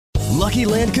Lucky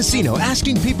Land Casino,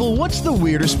 asking people, what's the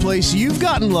weirdest place you've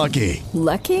gotten lucky?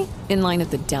 Lucky? In line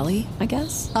at the deli, I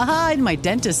guess? Aha, in my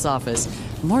dentist's office.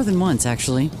 More than once,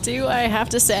 actually. Do I have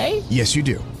to say? Yes, you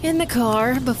do. In the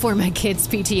car before my kids'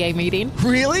 PTA meeting.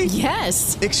 Really?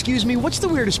 Yes. Excuse me, what's the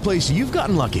weirdest place you've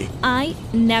gotten lucky? I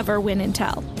never win and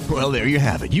tell. Well, there you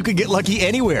have it. You can get lucky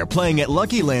anywhere, playing at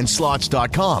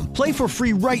LuckyLandSlots.com. Play for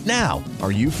free right now.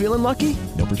 Are you feeling lucky?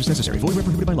 No purchase necessary. Void where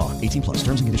prohibited by law. 18 plus.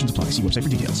 Terms and conditions apply. See website for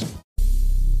details.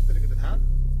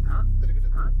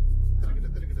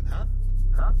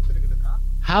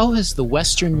 How has the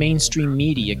Western mainstream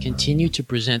media continued to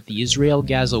present the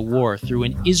Israel-Gaza war through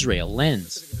an Israel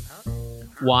lens?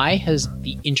 Why has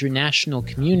the international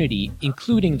community,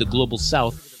 including the Global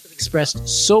South, expressed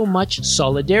so much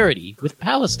solidarity with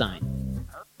Palestine?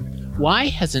 Why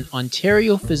has an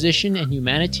Ontario physician and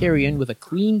humanitarian with a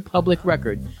clean public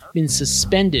record been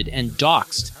suspended and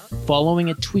doxxed following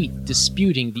a tweet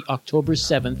disputing the October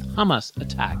 7th Hamas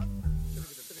attack?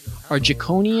 Are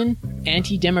draconian,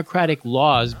 anti-democratic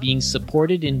laws being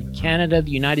supported in Canada,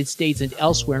 the United States, and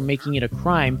elsewhere, making it a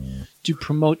crime to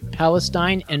promote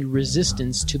Palestine and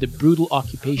resistance to the brutal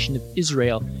occupation of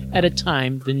Israel at a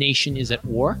time the nation is at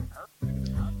war?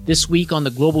 This week on the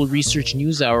Global Research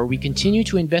News Hour, we continue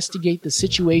to investigate the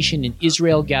situation in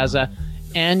Israel-Gaza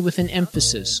and with an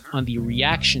emphasis on the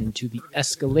reaction to the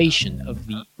escalation of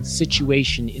the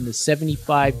situation in the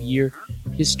 75-year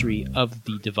history of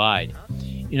the divide.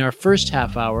 In our first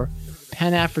half hour,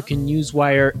 Pan-African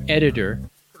Newswire editor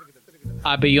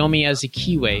Aboyomi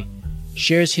Azikiwe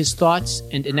shares his thoughts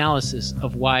and analysis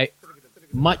of why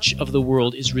much of the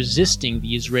world is resisting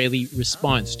the Israeli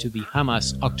response to the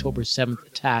Hamas October 7th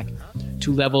attack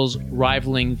to levels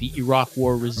rivaling the Iraq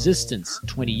War resistance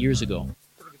 20 years ago.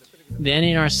 Then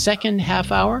in our second half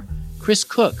hour, Chris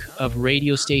Cook of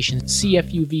radio station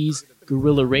CFUV's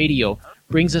Guerrilla Radio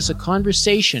brings us a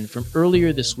conversation from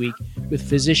earlier this week with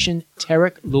physician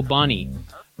Tarek Loubani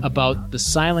about the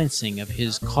silencing of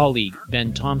his colleague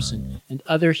Ben Thomson and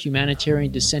other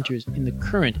humanitarian dissenters in the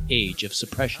current age of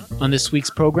suppression. On this week's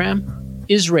program,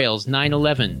 Israel's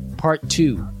 9/11, Part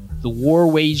 2, the war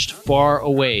waged far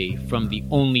away from the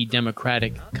only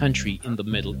democratic country in the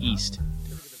Middle East.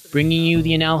 Bringing you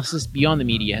the analysis beyond the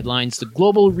media headlines, the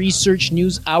Global Research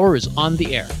News Hour is on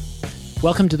the air.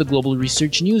 Welcome to the Global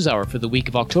Research News Hour for the week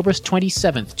of October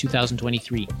 27th,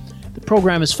 2023. The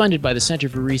program is funded by the Center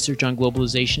for Research on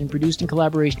Globalization and produced in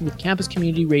collaboration with campus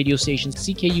community radio station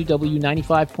CKUW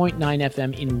 95.9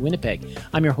 FM in Winnipeg.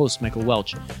 I'm your host, Michael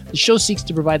Welch. The show seeks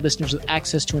to provide listeners with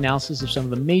access to analysis of some of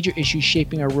the major issues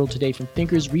shaping our world today from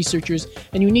thinkers, researchers,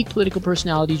 and unique political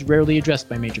personalities rarely addressed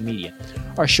by major media.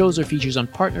 Our shows are features on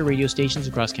partner radio stations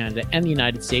across Canada and the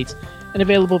United States and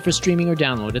available for streaming or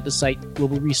download at the site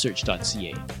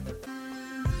globalresearch.ca.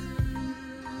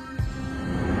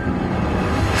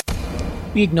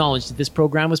 We acknowledge that this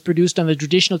program was produced on the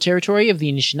traditional territory of the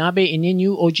Anishinaabe,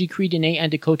 Ininu, Ojibwe, Dene, and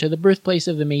Dakota, the birthplace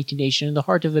of the Métis Nation and the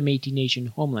heart of the Métis Nation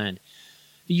homeland.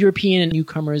 The European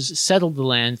newcomers settled the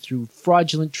land through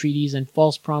fraudulent treaties and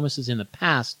false promises in the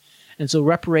past, and so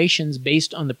reparations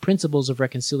based on the principles of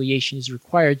reconciliation is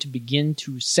required to begin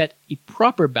to set a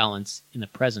proper balance in the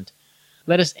present.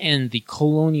 Let us end the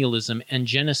colonialism and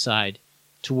genocide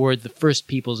toward the first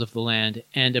peoples of the land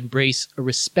and embrace a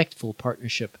respectful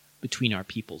partnership between our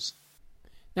peoples.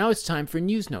 Now it's time for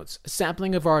News Notes, a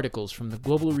sampling of articles from the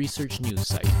Global Research News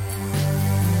site.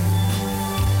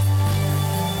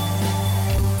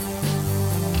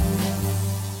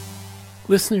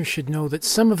 Listeners should know that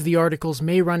some of the articles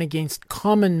may run against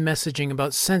common messaging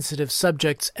about sensitive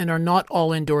subjects and are not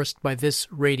all endorsed by this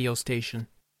radio station.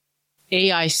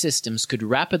 AI systems could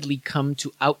rapidly come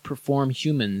to outperform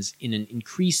humans in an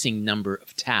increasing number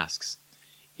of tasks.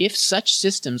 If such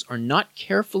systems are not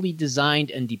carefully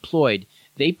designed and deployed,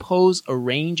 they pose a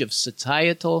range of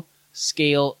societal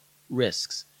scale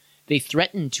risks. They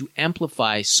threaten to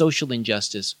amplify social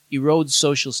injustice, erode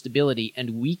social stability,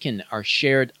 and weaken our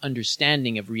shared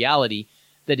understanding of reality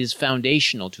that is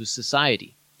foundational to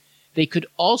society. They could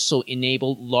also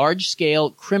enable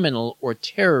large-scale criminal or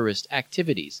terrorist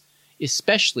activities,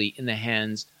 especially in the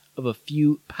hands of a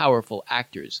few powerful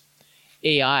actors.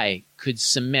 AI could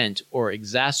cement or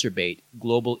exacerbate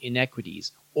global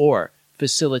inequities or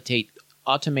facilitate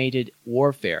automated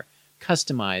warfare,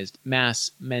 customized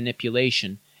mass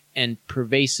manipulation, and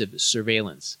pervasive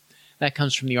surveillance. That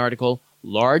comes from the article,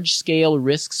 Large-Scale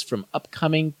Risks from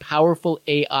Upcoming Powerful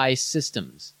AI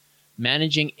Systems,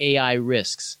 Managing AI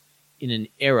Risks in an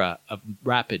Era of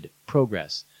Rapid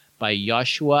Progress, by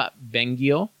Yoshua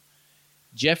Bengio,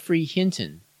 Jeffrey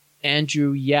Hinton,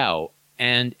 Andrew Yao,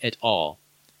 and et al.,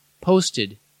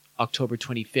 posted October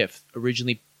 25th,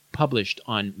 originally published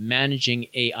on Managing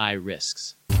AI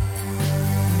Risks.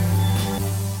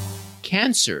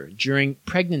 Cancer during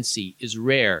pregnancy is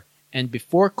rare, and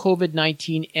before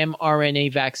COVID-19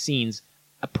 mRNA vaccines,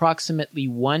 approximately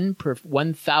 1 per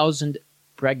 1,000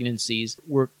 pregnancies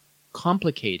were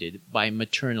complicated by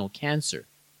maternal cancer.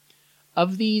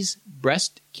 Of these,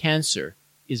 breast cancer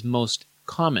is most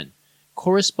common,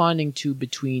 corresponding to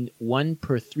between 1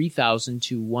 per 3,000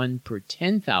 to 1 per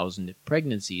 10,000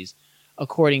 pregnancies,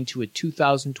 according to a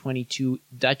 2022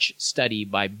 Dutch study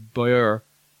by Boer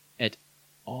et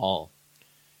al.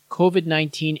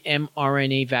 COVID-19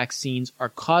 mRNA vaccines are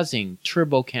causing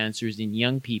turbocancers in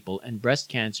young people, and breast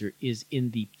cancer is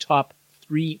in the top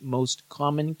 3 most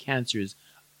common cancers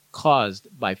caused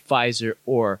by Pfizer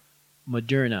or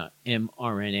Moderna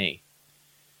mRNA.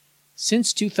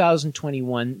 Since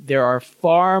 2021, there are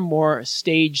far more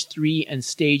stage 3 and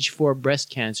stage 4 breast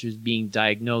cancers being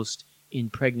diagnosed in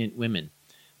pregnant women.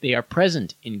 They are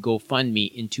present in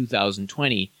GoFundMe in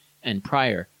 2020 and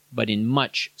prior, but in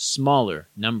much smaller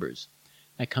numbers.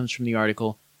 That comes from the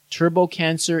article,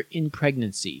 Turbocancer in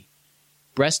Pregnancy,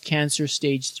 Breast Cancer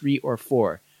Stage 3 or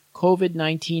 4.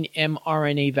 COVID-19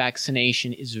 mRNA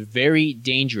vaccination is very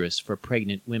dangerous for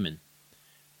pregnant women.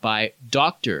 By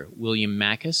Dr. William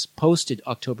Mackes, posted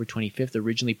October 25th,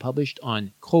 originally published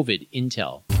on COVID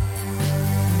Intel.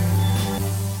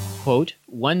 Quote,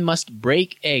 one must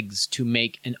break eggs to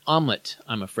make an omelet,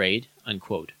 I'm afraid,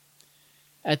 unquote.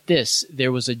 At this,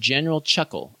 there was a general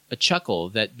chuckle, a chuckle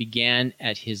that began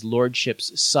at his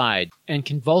lordship's side and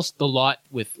convulsed the lot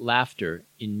with laughter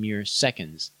in mere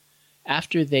seconds.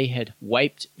 After they had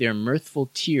wiped their mirthful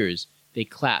tears, they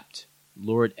clapped.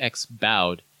 Lord X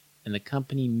bowed, and the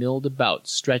company milled about,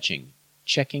 stretching,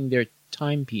 checking their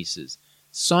timepieces,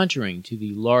 sauntering to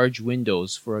the large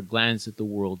windows for a glance at the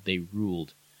world they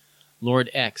ruled. Lord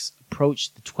X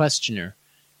approached the questioner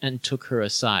and took her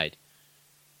aside.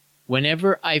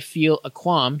 Whenever I feel a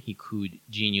qualm, he cooed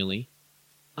genially,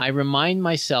 I remind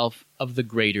myself of the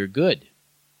greater good.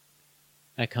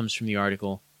 That comes from the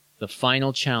article, The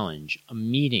Final Challenge, a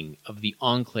meeting of the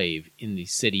Enclave in the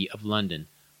City of London,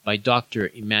 by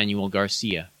Dr. Emmanuel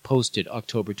Garcia, posted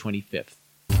October 25th.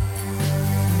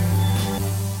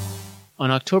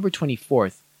 On October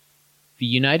 24th, the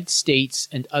United States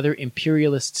and other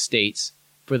imperialist states,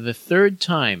 for the third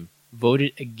time,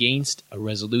 voted against a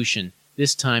resolution,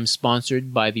 this time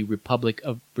sponsored by the Republic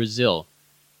of Brazil,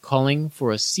 calling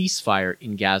for a ceasefire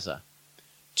in Gaza.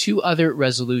 2 other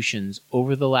resolutions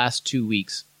over the last 2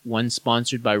 weeks, one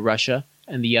sponsored by Russia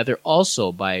and the other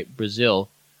also by Brazil,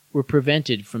 were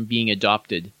prevented from being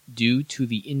adopted due to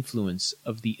the influence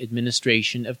of the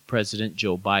administration of President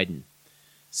Joe Biden.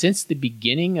 Since the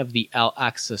beginning of the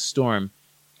Al-Aqsa storm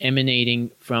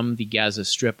emanating from the Gaza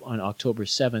Strip on October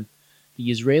 7th,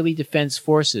 the Israeli Defense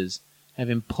Forces have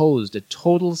imposed a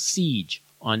total siege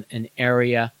on an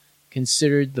area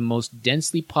considered the most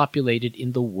densely populated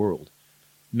in the world.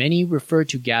 Many refer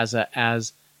to Gaza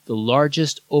as the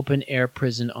largest open-air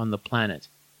prison on the planet.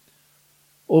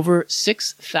 Over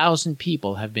 6,000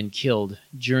 people have been killed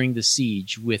during the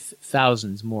siege, with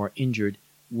thousands more injured,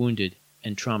 wounded,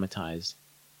 and traumatized.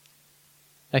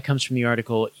 That comes from the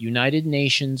article, United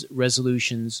Nations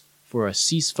Resolutions for a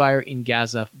Ceasefire in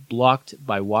Gaza Blocked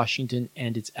by Washington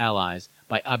and its Allies,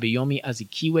 by Aboyomi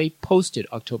Azikiwe, posted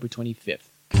October 25th.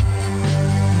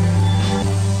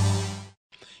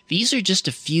 These are just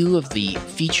a few of the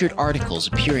featured articles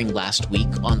appearing last week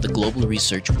on the Global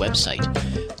Research website.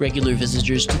 Regular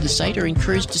visitors to the site are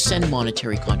encouraged to send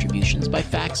monetary contributions by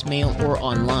fax, mail, or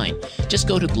online. Just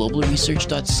go to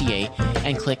globalresearch.ca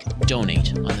and click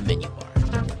Donate on the menu bar.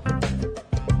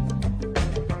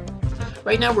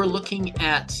 Right now we're looking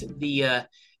at the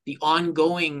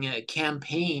ongoing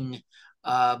campaign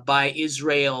by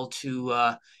Israel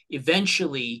to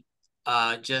eventually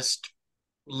just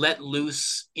let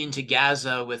loose into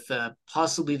Gaza with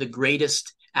possibly the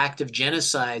greatest act of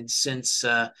genocide since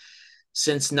Nakba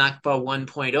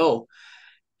 1.0.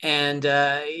 And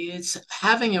it's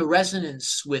having a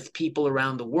resonance with people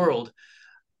around the world.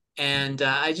 And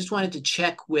I just wanted to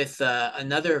check with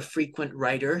another frequent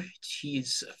writer.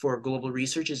 He's for Global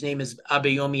Research. His name is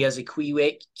Aboyomi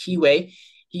Azikiwe.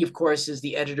 He, of course, is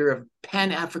the editor of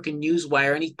Pan-African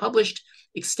Newswire, and he published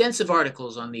extensive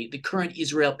articles on the current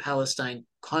Israel-Palestine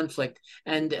conflict.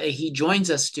 And he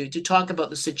joins us to talk about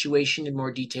the situation in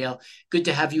more detail. Good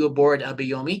to have you aboard,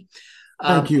 Aboyomi.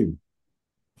 Thank you.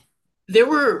 There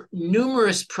were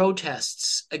numerous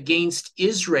protests against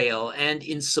Israel and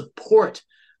in support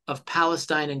of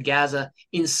Palestine and Gaza,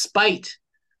 in spite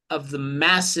of the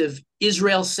massive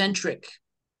Israel-centric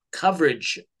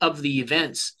coverage of the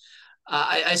events.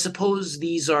 I suppose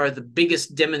these are the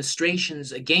biggest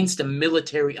demonstrations against a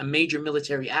major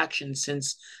military action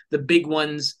since the big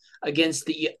ones against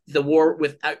the war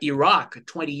with Iraq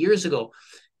 20 years ago.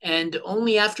 And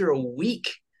only after a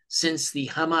week since the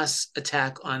Hamas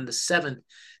attack on the 7th,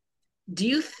 do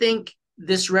you think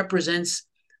this represents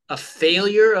a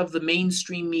failure of the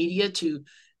mainstream media to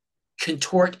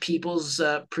contort people's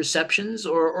perceptions,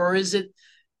 or is it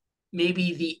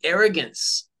maybe the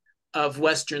arrogance of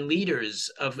Western leaders,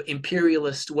 of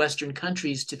imperialist Western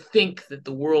countries, to think that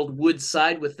the world would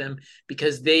side with them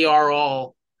because they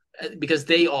all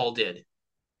did?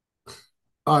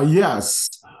 Yes,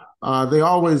 they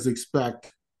always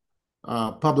expect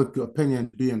public opinion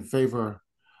to be in favor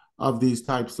of these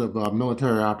types of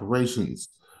military operations.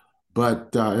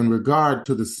 But in regard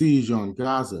to the siege on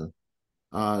Gaza,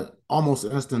 almost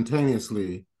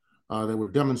instantaneously, there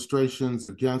were demonstrations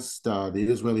against the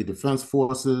Israeli Defense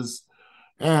Forces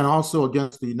and also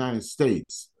against the United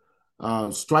States.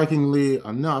 Strikingly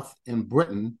enough, in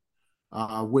Britain,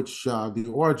 which the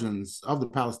origins of the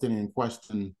Palestinian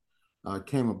question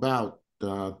came about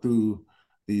through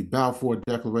the Balfour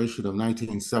Declaration of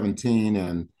 1917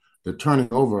 and the turning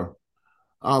over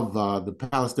of the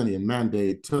Palestinian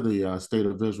Mandate to the State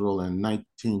of Israel in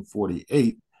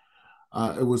 1948.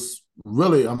 It was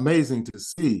really amazing to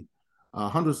see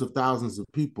hundreds of thousands of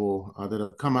people that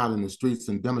have come out in the streets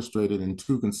and demonstrated in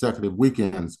 2 consecutive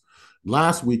weekends.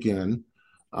 Last weekend,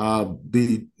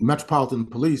 the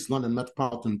London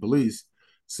Metropolitan Police,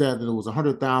 said that it was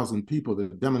 100,000 people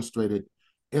that demonstrated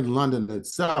in London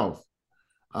itself.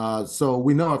 So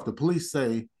we know if the police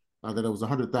say that it was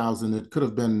 100,000, it could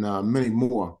have been many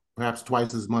more, perhaps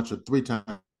twice as much or 3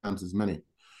 times as many.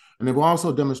 And there were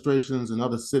also demonstrations in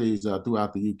other cities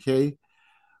throughout the UK,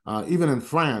 even in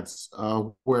France,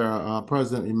 where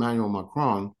President Emmanuel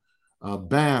Macron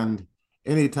banned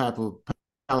any type of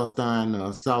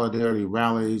Palestine solidarity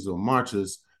rallies or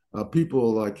marches.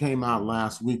 People came out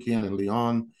last weekend in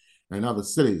Lyon and other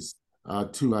cities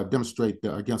to demonstrate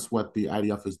against what the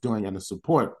IDF is doing and the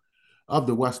support of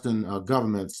the Western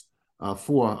governments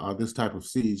for this type of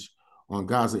siege on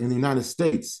Gaza. In the United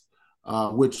States,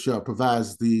 which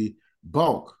provides the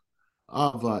bulk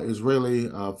of Israeli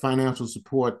financial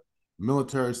support,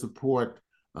 military support,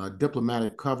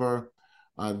 diplomatic cover.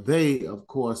 They, of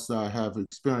course, have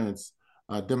experienced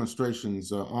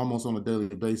demonstrations almost on a daily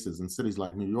basis in cities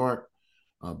like New York,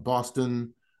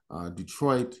 Boston,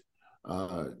 Detroit,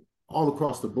 all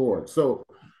across the board. So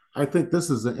I think this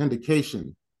is an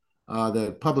indication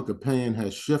that public opinion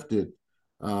has shifted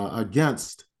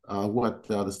against what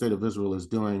the State of Israel is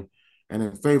doing and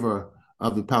in favor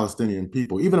of the Palestinian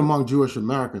people, even among Jewish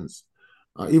Americans.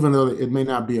 Even though it may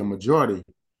not be a majority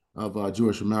of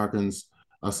Jewish Americans,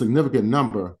 a significant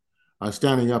number are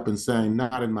standing up and saying,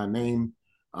 not in my name.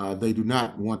 They do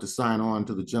not want to sign on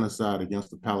to the genocide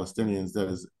against the Palestinians that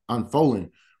is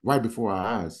unfolding right before our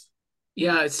eyes.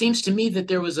 Yeah, it seems to me that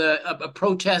there was a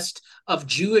protest of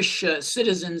Jewish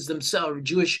citizens themselves,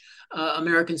 Jewish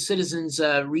American citizens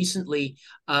recently,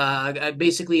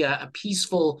 basically a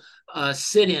peaceful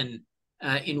sit-in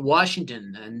in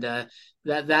Washington, and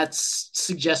that's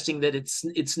suggesting that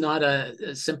it's not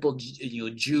a simple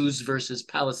Jews versus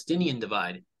Palestinian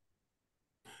divide.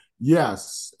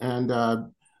 Yes, and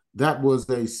that was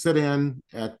a sit-in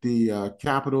at the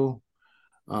Capitol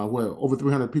where over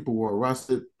 300 people were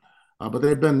arrested. But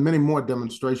there have been many more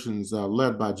demonstrations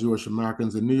led by Jewish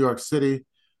Americans. In New York City,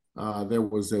 there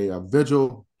was a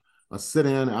vigil, a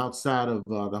sit-in outside of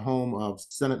the home of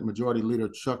Senate Majority Leader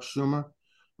Chuck Schumer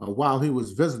while he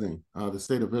was visiting the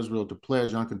State of Israel to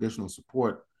pledge unconditional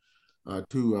support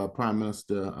to Prime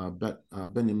Minister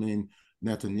Benjamin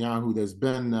Netanyahu. There's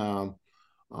been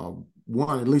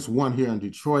at least one here in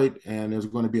Detroit, and there's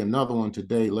going to be another one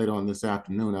today, later on this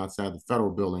afternoon, outside the federal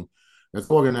building, that's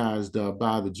organized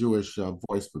by the Jewish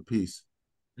Voice for Peace.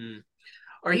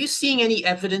 Are you seeing any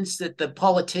evidence that the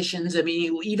politicians, I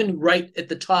mean, even right at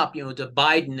the top, to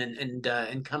Biden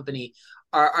and company,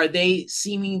 are they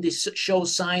seeming to show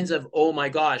signs of, oh my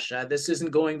gosh, this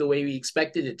isn't going the way we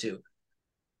expected it to?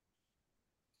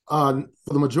 For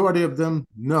the majority of them,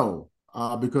 no,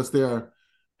 because they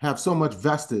have so much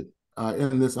vested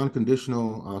in this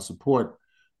unconditional support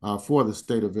for the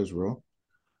State of Israel.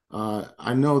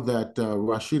 I know that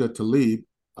Rashida Tlaib,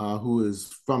 who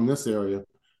is from this area,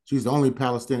 she's the only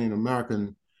Palestinian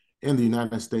American in the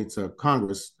United States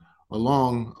Congress,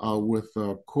 along with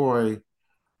Corey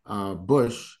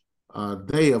Bush.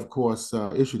 They, of course,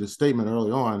 issued a statement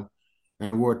early on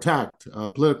and were attacked,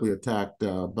 politically attacked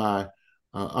by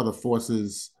other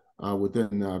forces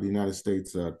within the United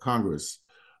States Congress.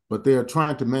 but they are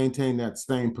trying to maintain that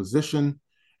same position.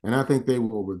 And I think they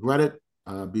will regret it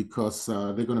because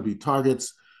they're going to be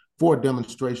targets for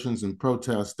demonstrations and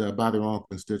protests by their own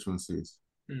constituencies.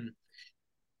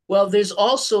 Well, there's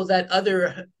also that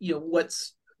other,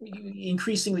 what's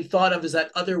increasingly thought of as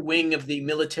that other wing of the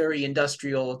military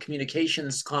industrial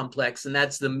communications complex, and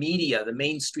that's the media, the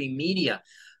mainstream media.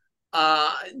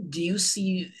 Do you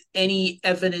see any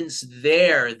evidence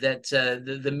there that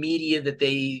the media that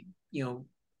they,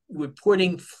 were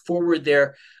putting forward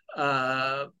their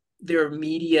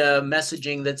media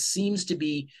messaging that seems to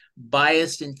be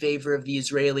biased in favor of the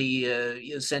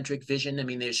Israeli centric vision? I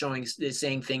mean, they're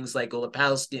saying things like, well,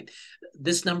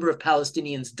 this number of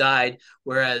Palestinians died,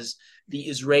 whereas the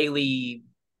Israeli,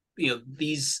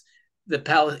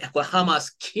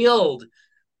 Hamas killed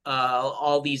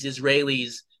all these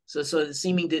Israelis. So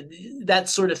seeming that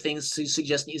sort of things to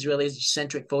suggest an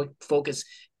Israeli-centric focus.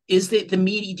 Is the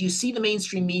media? Do you see the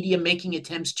mainstream media making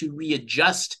attempts to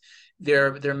readjust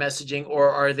their messaging, or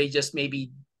are they just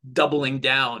maybe doubling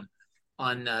down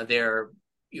on their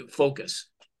focus?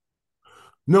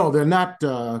 No, they're not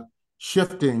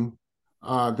shifting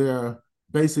their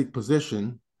basic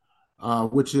position,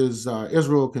 which is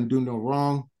Israel can do no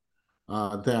wrong,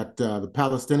 that the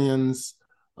Palestinians,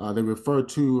 they refer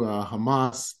to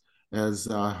Hamas as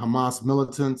Hamas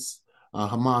militants,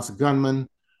 Hamas gunmen,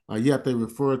 yet they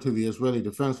refer to the Israeli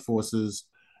Defense Forces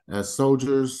as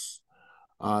soldiers.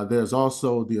 There's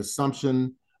also the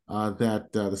assumption that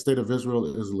the state of Israel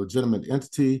is a legitimate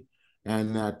entity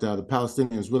and that the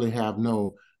Palestinians really have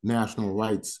no national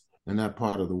rights in that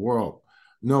part of the world.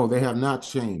 No, they have not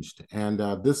changed. And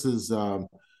this is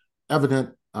evident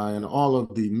in all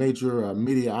of the major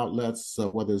media outlets,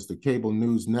 whether it's the cable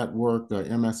news network,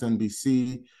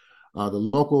 MSNBC, the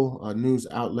local news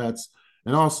outlets,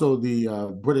 and also the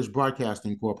British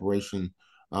Broadcasting Corporation,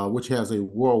 which has a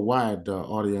worldwide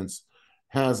audience,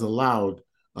 has allowed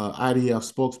IDF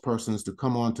spokespersons to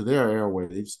come onto their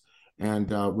airwaves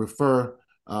and refer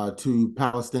to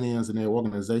Palestinians and their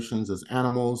organizations as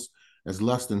animals, as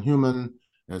less than human,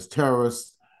 as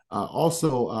terrorists.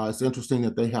 Also, it's interesting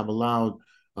that they have allowed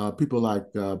people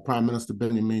like Prime Minister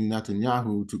Benjamin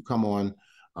Netanyahu to come on.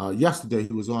 Yesterday,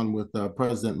 he was on with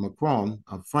President Macron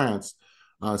of France,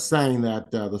 saying that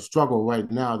the struggle right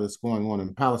now that's going on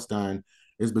in Palestine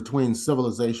is between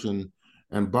civilization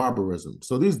and barbarism.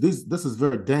 So this is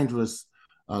very dangerous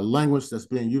language that's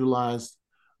being utilized.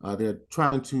 They're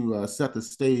trying to set the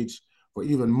stage for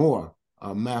even more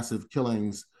massive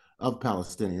killings of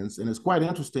Palestinians. And it's quite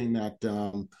interesting that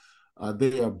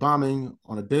they are bombing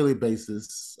on a daily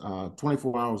basis,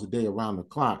 24 hours a day around the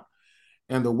clock.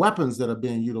 And the weapons that are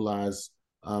being utilized,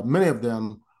 many of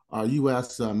them are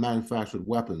U.S. Manufactured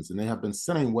weapons. And they have been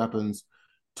sending weapons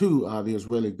to the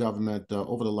Israeli government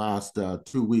over the last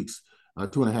 2 weeks,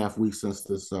 2.5 weeks since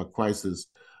this crisis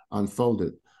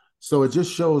unfolded. So it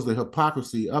just shows the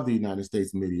hypocrisy of the United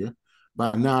States media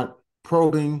by not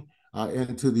probing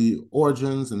into the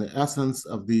origins and the essence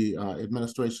of the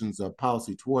administration's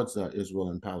policy towards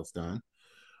Israel and Palestine.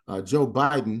 Joe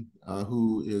Biden,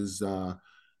 who is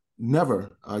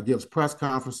never gives press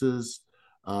conferences,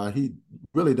 he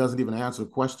really doesn't even answer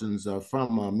questions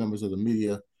from members of the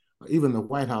media, even the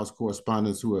White House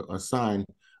correspondents who are assigned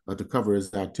to cover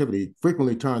his activity,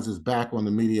 frequently turns his back on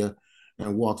the media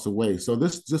and walks away. So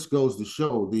this just goes to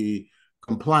show the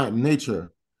compliant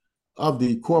nature of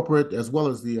the corporate as well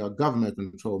as the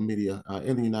government-controlled media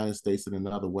in the United States and in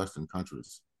other Western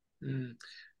countries.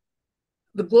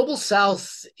 The global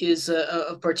South is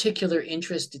of particular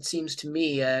interest, it seems to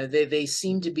me. They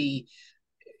seem to be,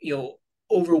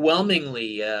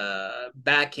 overwhelmingly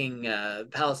backing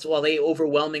Palestine. While they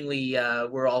overwhelmingly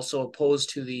were also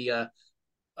opposed to the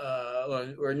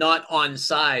or not on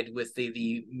side with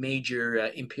the major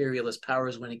imperialist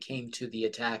powers when it came to the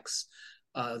attacks,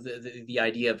 the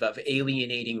idea of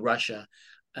alienating Russia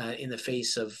in the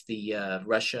face of the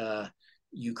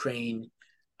Russia-Ukraine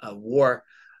war.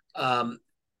 I'm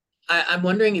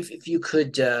wondering if you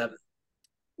could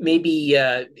maybe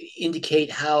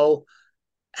indicate how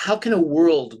can a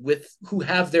world who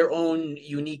have their own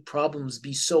unique problems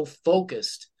be so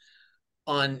focused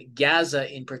on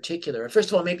Gaza in particular? First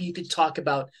of all, maybe you could talk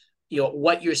about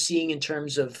what you're seeing in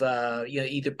terms of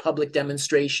either public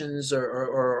demonstrations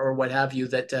or what have you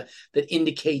that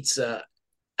indicates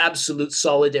absolute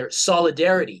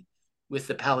solidarity with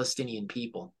the Palestinian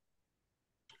people.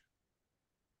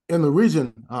 In the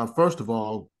region, first of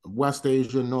all, West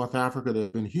Asia, North Africa, there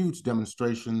have been huge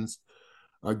demonstrations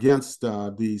against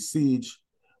the siege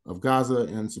of Gaza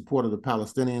in support of the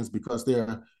Palestinians, because there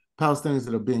are Palestinians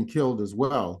that are being killed as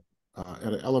well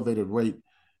at an elevated rate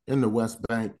in the West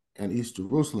Bank and East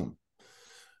Jerusalem.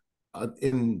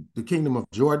 In the Kingdom of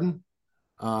Jordan,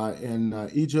 in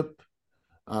Egypt,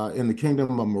 in the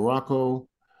Kingdom of Morocco,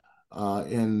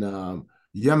 in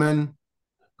Yemen,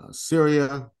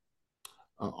 Syria,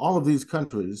 all of these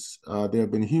countries, there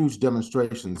have been huge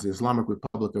demonstrations, the Islamic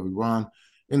Republic of Iran,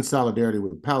 in solidarity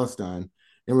with Palestine.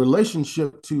 In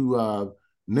relationship to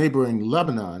neighboring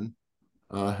Lebanon,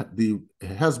 the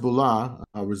Hezbollah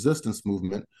resistance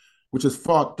movement, which has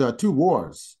fought 2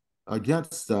 wars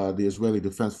against the Israeli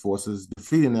Defense Forces,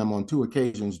 defeating them on 2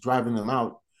 occasions, driving them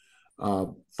out.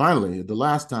 Finally, the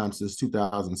last time since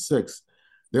 2006,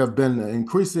 there have been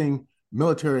increasing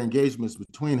military engagements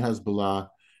between Hezbollah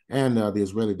and the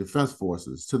Israeli Defense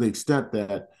Forces, to the extent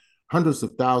that hundreds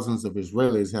of thousands of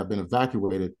Israelis have been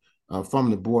evacuated from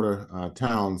the border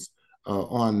towns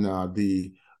on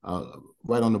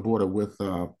right on the border with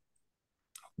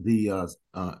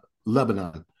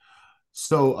Lebanon.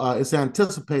 So it's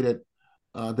anticipated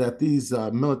that these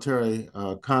military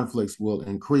conflicts will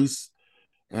increase,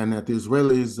 and that the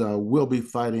Israelis will be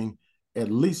fighting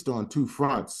at least on 2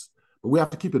 fronts. But we have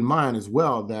to keep in mind as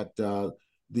well that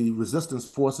the resistance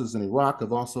forces in Iraq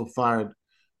have also fired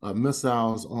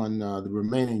missiles on the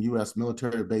remaining U.S.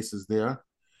 military bases there.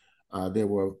 They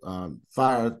were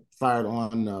fired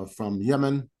on from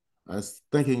Yemen,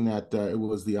 thinking that it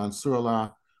was the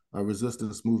Ansarullah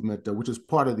resistance movement, which is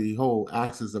part of the whole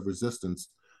axis of resistance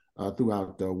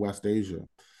throughout West Asia.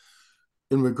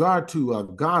 In regard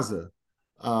to Gaza,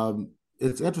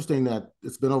 it's interesting that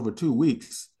it's been over 2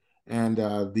 weeks and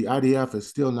the IDF has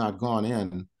still not gone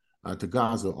in to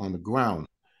Gaza on the ground.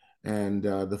 And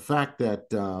the fact that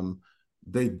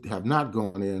they have not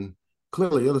gone in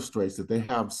clearly illustrates that they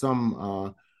have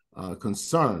some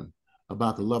concern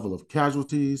about the level of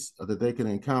casualties that they can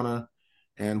encounter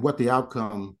and what the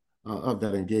outcome of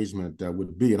that engagement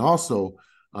would be. And also,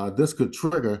 this could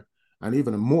trigger an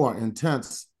even more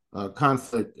intense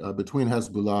conflict between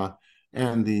Hezbollah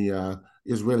and the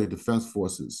Israeli Defense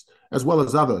Forces, as well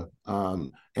as other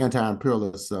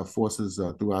anti-imperialist forces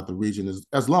throughout the region,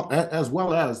 as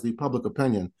well as the public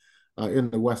opinion in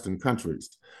the Western countries.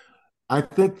 I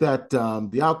think that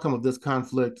the outcome of this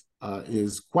conflict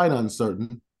is quite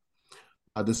uncertain,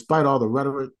 despite all the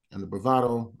rhetoric and the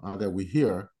bravado that we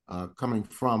hear coming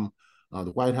from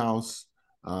the White House,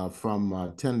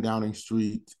 from 10 Downing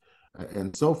Street,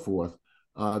 and so forth.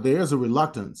 There is a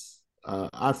reluctance,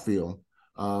 I feel,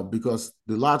 because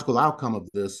the logical outcome of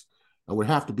this would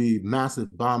have to be massive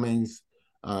bombings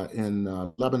in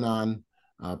Lebanon,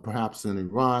 perhaps in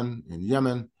Iran, in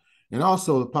Yemen, and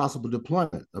also the possible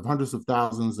deployment of hundreds of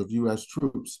thousands of U.S.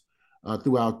 troops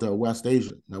throughout West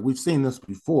Asia. Now, we've seen this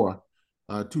before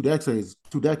 2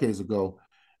 decades ago,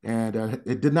 and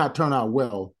it did not turn out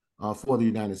well for the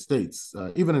United States.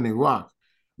 Even in Iraq,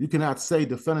 you cannot say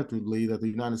definitively that the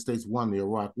United States won the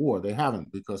Iraq War. They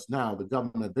haven't, because now the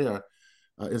government there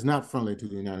is not friendly to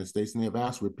the United States, and they have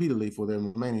asked repeatedly for their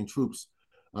remaining troops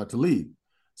to leave.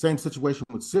 Same situation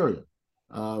with Syria.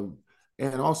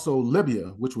 And also Libya,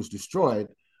 which was destroyed,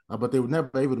 but they were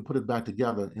never able to put it back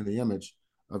together in the image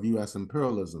of U.S.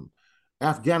 imperialism.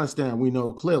 Afghanistan, we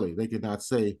know clearly they could not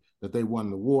say that they won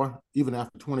the war. Even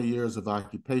after 20 years of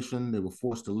occupation, they were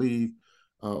forced to leave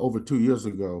over 2 years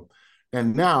ago.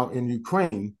 And now in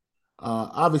Ukraine,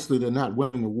 obviously they're not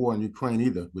winning the war in Ukraine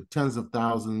either, with tens of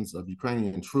thousands of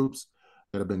Ukrainian troops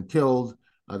that have been killed,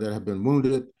 that have been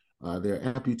wounded, they're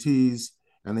amputees,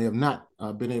 and they have not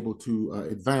been able to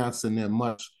advance in their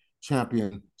much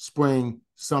championed spring,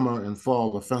 summer, and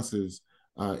fall offensives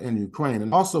in Ukraine.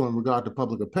 And also in regard to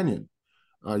public opinion,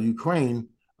 Ukraine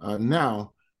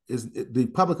now the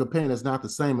public opinion is not the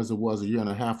same as it was a year and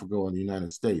a half ago in the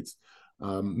United States.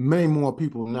 Many more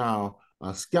people now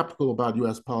are skeptical about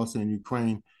U.S. policy in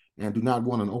Ukraine and do not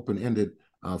want an open-ended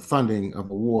funding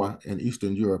of a war in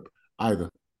Eastern Europe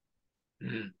either.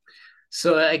 Mm-hmm.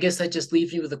 So I guess that just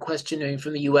leaves you with a question. I mean,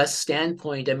 from the U.S.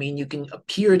 standpoint, I mean, you can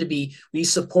appear to be, we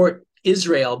support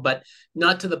Israel, but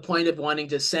not to the point of wanting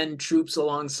to send troops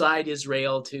alongside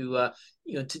Israel to,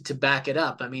 to back it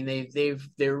up. I mean,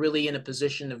 they're really in a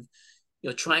position of,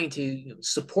 trying to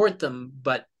support them,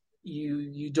 but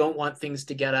you don't want things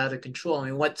to get out of control. I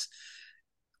mean,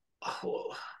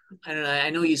 I don't know. I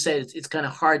know you said it's kind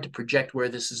of hard to project where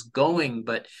this is going,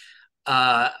 but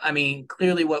I mean,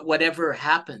 clearly, whatever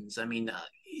happens, I mean,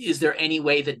 is there any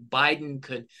way that Biden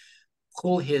could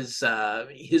pull his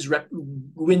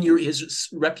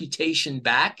reputation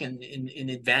back in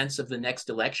advance of the next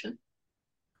election?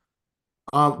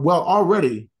 Well,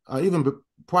 already, even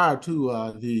prior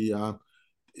to the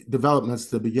developments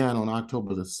that began on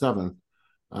October the 7th,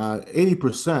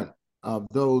 80% of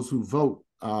those who vote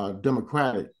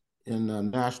Democratic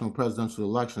in national presidential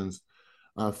elections,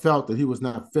 felt that he was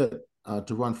not fit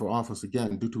to run for office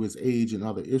again due to his age and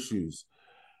other issues.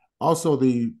 Also,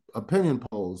 the opinion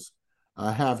polls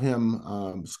have him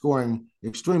scoring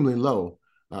extremely low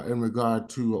in regard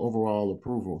to overall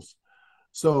approvals.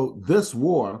 So this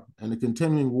war and the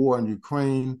continuing war in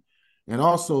Ukraine, and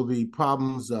also the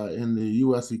problems in the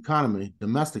U.S. economy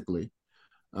domestically,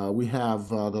 we have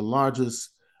the largest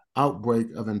outbreak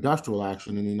of industrial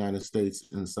action in the United States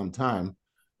in some time.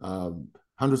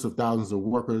 Hundreds of thousands of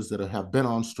workers that have been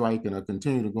on strike and are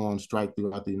continuing to go on strike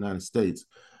throughout the United States.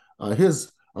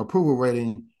 His approval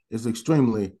rating is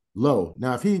extremely low.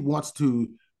 Now, if he wants to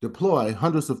deploy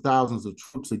hundreds of thousands of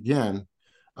troops again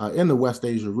in the West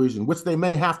Asia region, which they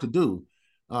may have to do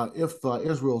if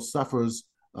Israel suffers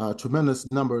tremendous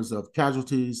numbers of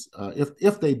casualties,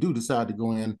 if they do decide to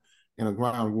go in a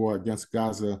ground war against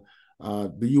Gaza,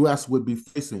 the U.S. would be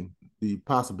facing the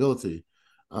possibility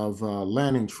of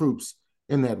landing troops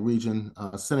in that region,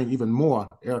 sending even more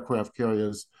aircraft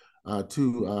carriers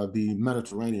to the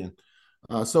Mediterranean.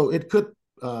 So it could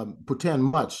portend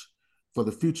much for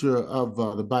the future of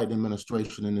the Biden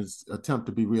administration in its attempt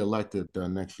to be reelected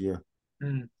next year.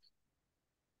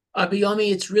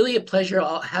 Aboyomi, it's really a pleasure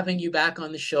having you back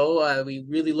on the show. We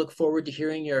really look forward to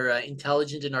hearing your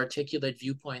intelligent and articulate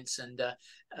viewpoints. And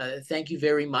thank you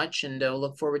very much. And we'll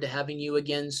look forward to having you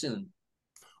again soon.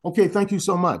 Okay, thank you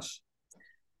so much.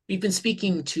 We've been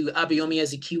speaking to Aboyomi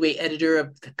Azikiwe, editor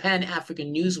of the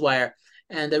Pan-African Newswire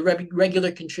and a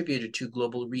regular contributor to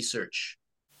Global Research.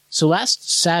 So last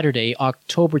Saturday,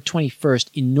 October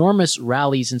 21st, enormous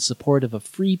rallies in support of a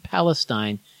free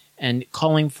Palestine and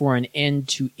calling for an end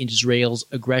to Israel's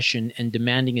aggression and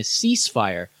demanding a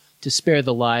ceasefire to spare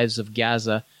the lives of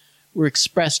Gaza were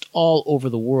expressed all over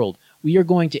the world. We are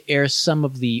going to air some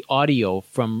of the audio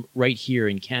from right here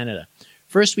in Canada.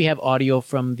 First, we have audio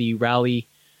from the rally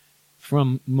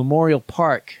from Memorial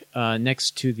Park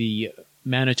next to the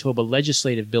Manitoba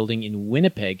Legislative Building in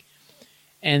Winnipeg,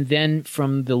 and then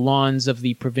from the lawns of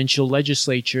the provincial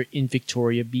legislature in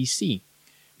Victoria, BC.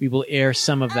 We will air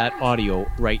some of that audio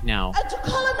right now. And to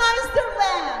colonize their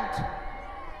land.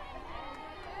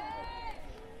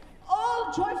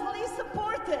 All joyfully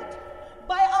supported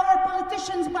by our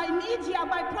politicians, by media,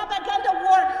 by propaganda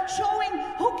war, showing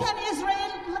who can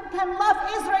love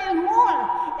Israel more.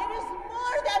 It is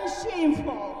more than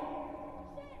shameful.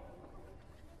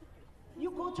 You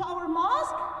go to our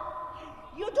mosque,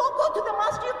 you don't go to the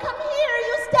mosque, you come here,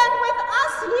 you stand with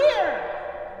us here.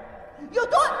 You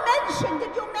don't mention,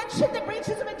 did you mention the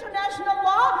breaches of international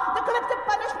law, the collective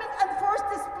punishment and forced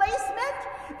displacement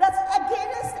that's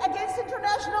against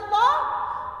international law?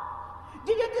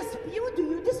 Do you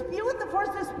dispute the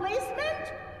forced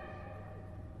displacement?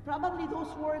 Probably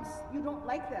those words, you don't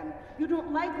like them. You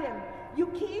don't like them. You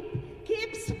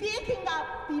keep speaking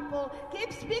up, people.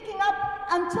 Keep speaking up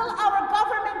until our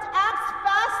government acts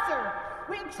faster.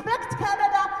 We expect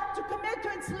Canada to commit to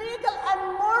its legal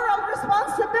and moral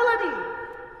responsibility.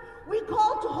 We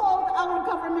call to hold our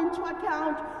government to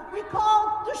account. We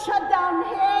call to shut down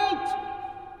hate.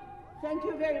 Thank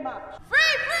you very much.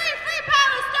 Free, free, free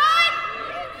Palestine!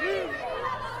 Free,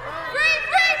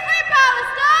 free, free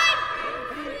Palestine!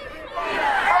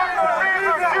 From the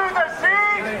river to the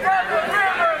sea! From the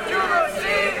river to the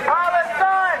sea!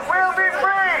 Palestine will be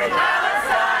free!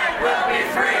 Palestine will be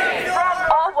free!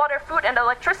 All water, food, and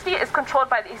electricity is controlled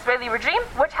by the Israeli regime,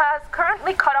 which has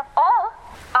currently cut off all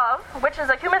of, which is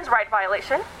a human rights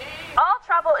violation. All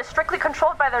travel is strictly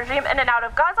controlled by the regime in and out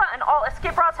of Gaza, and all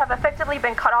escape routes have effectively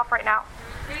been cut off right now.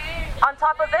 On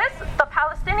top of this, the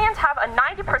Palestinians have a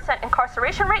 90%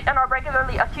 incarceration rate and are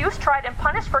regularly accused, tried, and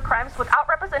punished for crimes without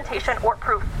representation or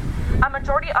proof. A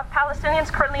majority of Palestinians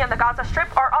currently in the Gaza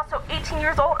Strip are also 18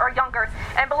 years old or younger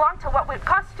and belong to what would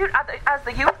constitute as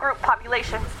the youth group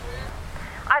population.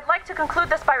 I'd like to conclude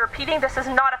this by repeating this is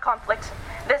not a conflict.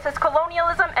 This is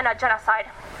colonialism and a genocide.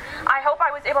 I hope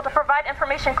I was able to provide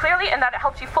information clearly and that it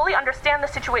helps you fully understand the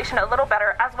situation a little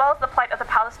better, as well as the plight of the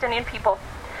Palestinian people.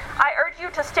 I urge you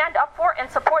to stand up for and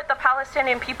support the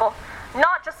Palestinian people,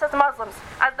 not just as Muslims,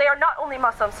 as they are not only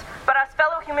Muslims, but as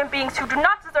fellow human beings who do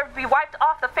not deserve to be wiped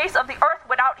off the face of the earth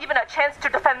without even a chance to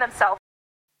defend themselves.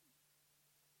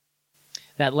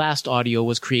 That last audio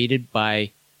was created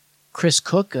by Chris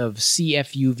Cook of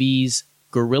CFUV's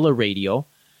Guerrilla Radio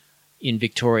in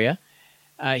Victoria.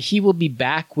 He will be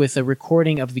back with a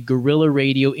recording of the Guerrilla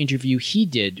Radio interview he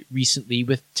did recently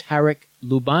with Tarek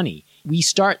Loubani. We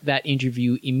start that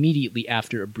interview immediately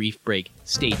after a brief break.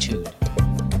 Stay tuned.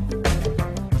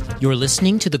 You're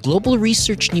listening to the Global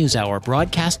Research News Hour,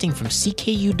 broadcasting from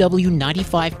CKUW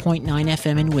 95.9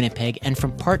 FM in Winnipeg and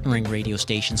from partnering radio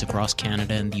stations across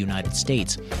Canada and the United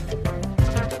States.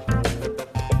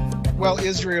 Well,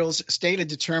 Israel's stated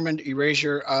determined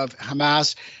erasure of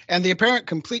Hamas and the apparent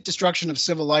complete destruction of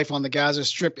civil life on the Gaza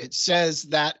Strip, it says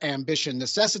that ambition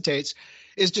necessitates,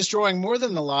 is destroying more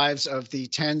than the lives of the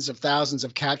tens of thousands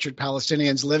of captured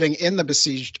Palestinians living in the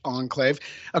besieged enclave.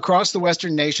 Across the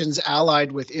Western nations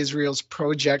allied with Israel's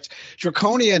project,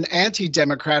 draconian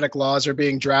anti-democratic laws are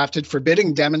being drafted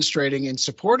forbidding demonstrating in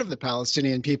support of the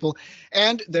Palestinian people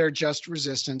and their just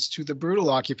resistance to the brutal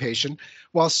occupation,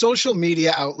 while social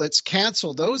media outlets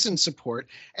cancel those in support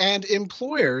and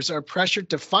employers are pressured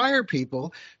to fire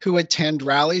people who attend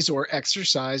rallies or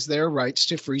exercise their rights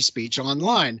to free speech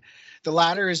online. The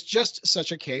latter is just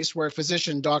such a case where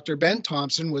physician Dr. Ben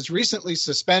Thomson was recently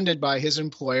suspended by his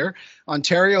employer,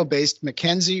 Ontario-based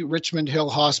Mackenzie Richmond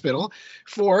Hill Hospital,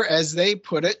 for, as they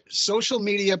put it, social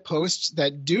media posts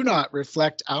that do not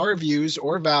reflect our views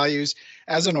or values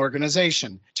as an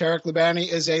organization. Tarek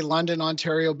Loubani is a London,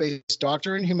 Ontario-based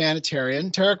doctor and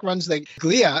humanitarian. Tarek runs the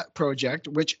GLIA project,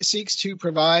 which seeks to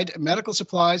provide medical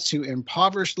supplies to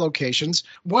impoverished locations,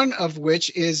 one of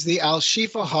which is the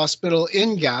Al-Shifa Hospital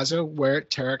in Gaza, where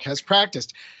Tarek has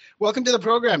practiced. Welcome to the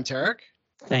program, Tarek.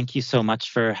 Thank you so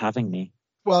much for having me.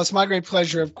 Well, it's my great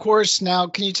pleasure, of course. Now,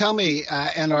 can you tell me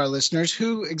and our listeners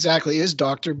who exactly is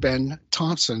Dr. Ben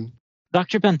Thomson?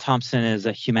 Dr. Ben Thomson is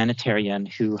a humanitarian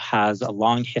who has a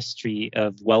long history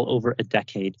of well over a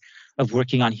decade of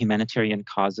working on humanitarian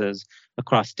causes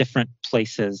across different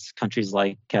places, countries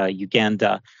like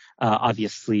Uganda,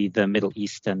 obviously the Middle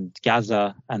East and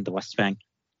Gaza and the West Bank,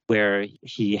 where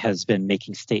he has been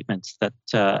making statements that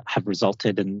have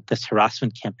resulted in this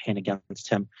harassment campaign against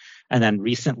him. And then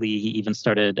recently, he even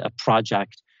started a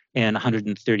project in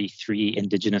 133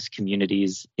 Indigenous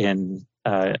communities in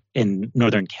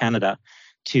northern Canada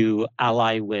to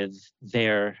ally with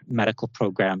their medical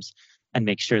programs and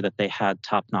make sure that they had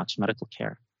top-notch medical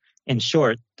care. In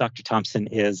short, Dr. Thomson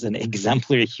is an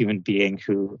exemplary human being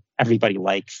who everybody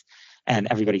likes and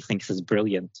everybody thinks is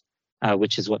brilliant,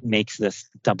 which is what makes this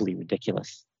doubly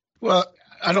ridiculous. Well,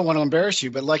 I don't want to embarrass you,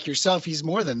 but like yourself, he's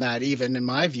more than that, even in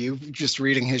my view. Just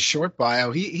reading his short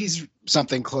bio, he's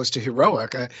something close to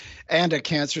heroic, and a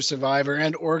cancer survivor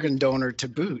and organ donor to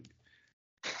boot.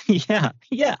 Yeah.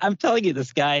 I'm telling you,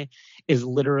 this guy is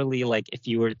literally like if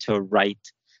you were to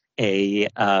write a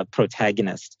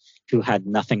protagonist who had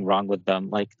nothing wrong with them,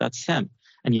 like that's him.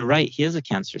 And you're right, he is a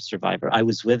cancer survivor. I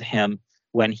was with him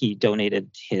when he donated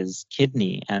his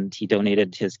kidney, and he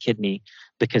donated his kidney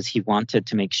because he wanted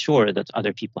to make sure that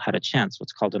other people had a chance,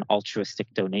 what's called an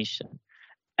altruistic donation.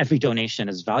 Every donation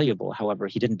is valuable. However,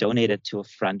 he didn't donate it to a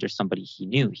friend or somebody he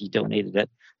knew. He donated it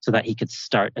so that he could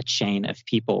start a chain of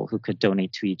people who could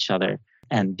donate to each other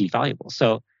and be valuable.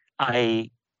 So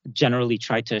I generally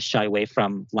try to shy away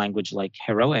from language like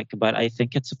heroic, but I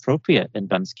think it's appropriate in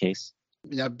Ben's case.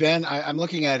 Yeah, Ben, I'm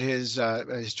looking at his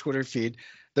Twitter feed.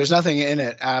 There's nothing in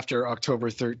it after October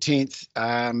 13th.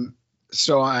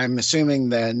 So I'm assuming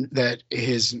then that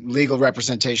his legal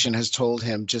representation has told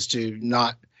him just to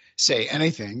not say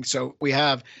anything. So we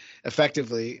have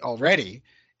effectively already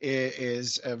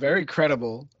is a very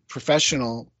credible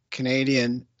professional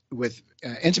Canadian with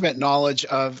intimate knowledge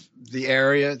of the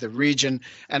area, the region,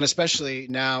 and especially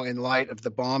now in light of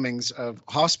the bombings of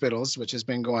hospitals, which has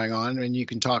been going on. And you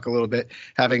can talk a little bit,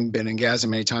 having been in Gaza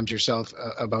many times yourself,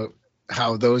 about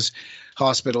how those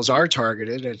hospitals are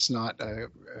targeted. It's not a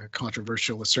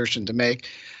controversial assertion to make.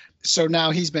 So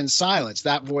now he's been silenced.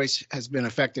 That voice has been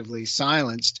effectively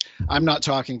silenced. I'm not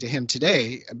talking to him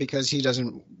today because he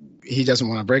doesn't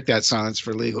want to break that silence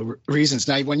for legal reasons.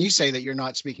 Now, when you say that you're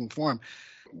not speaking for him,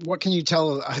 what can you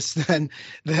tell us then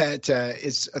that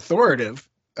is authoritative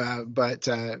but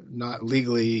not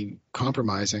legally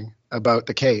compromising about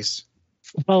the case?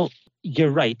 Well,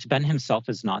 you're right. Ben himself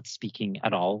is not speaking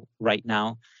at all right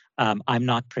now. I'm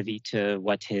not privy to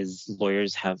what his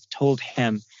lawyers have told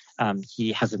him.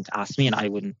 He hasn't asked me,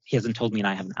 and he hasn't told me, and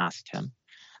I haven't asked him.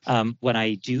 When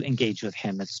I do engage with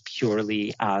him, it's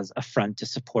purely as a friend to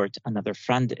support another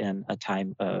friend in a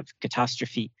time of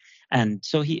catastrophe. And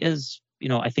so he is,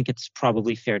 I think it's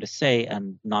probably fair to say,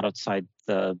 and not outside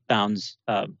the bounds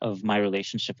of my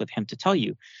relationship with him, to tell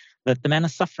you that the man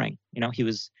is suffering.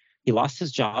 He lost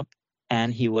his job,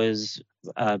 and he was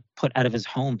put out of his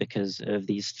home because of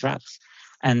these threats.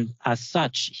 And as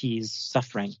such, he's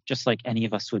suffering, just like any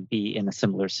of us would be in a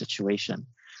similar situation.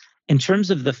 In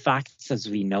terms of the facts as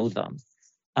we know them,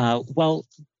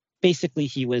 basically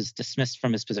he was dismissed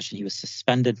from his position. He was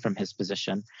suspended from his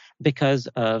position because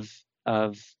of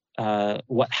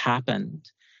what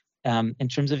happened in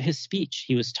terms of his speech.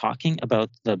 He was talking about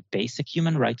the basic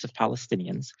human rights of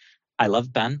Palestinians. I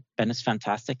love Ben. Ben is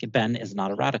fantastic. Ben is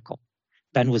not a radical.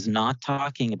 Ben was not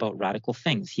talking about radical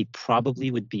things. He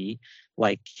probably would be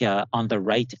like on the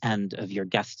right end of your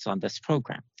guests on this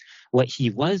program. What he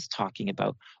was talking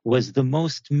about was the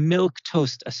most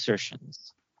milquetoast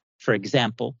assertions. For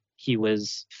example, he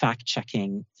was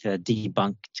fact-checking the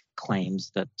debunked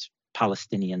claims that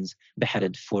Palestinians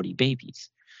beheaded 40 babies.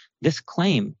 This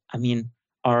claim, I mean,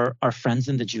 our friends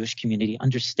in the Jewish community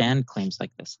understand claims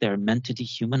like this. They're meant to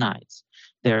dehumanize.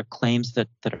 They're claims that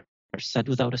are said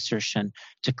without assertion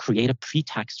to create a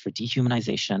pretext for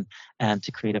dehumanization and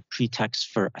to create a pretext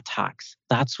for attacks.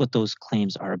 That's what those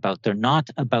claims are about. They're not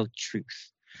about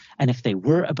truth. And if they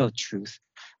were about truth,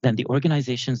 then the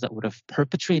organizations that would have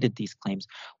perpetrated these claims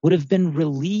would have been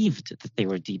relieved that they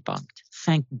were debunked.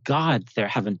 Thank God there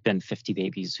haven't been 50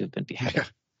 babies who have been beheaded. Yeah.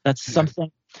 That's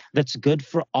something that's good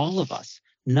for all of us.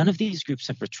 None of these groups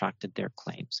have retracted their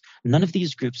claims. None of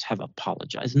these groups have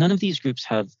apologized. None of these groups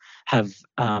have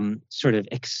sort of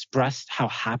expressed how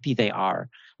happy they are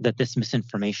that this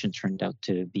misinformation turned out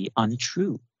to be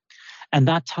untrue. And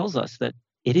that tells us that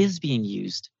it is being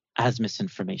used as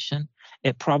misinformation.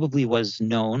 It probably was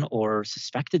known or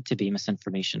suspected to be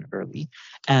misinformation early.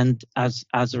 And as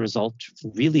a result,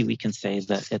 really, we can say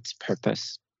that its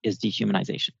purpose is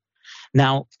dehumanization.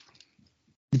 Now,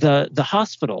 the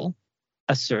hospital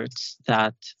asserts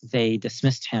that they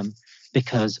dismissed him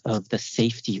because of the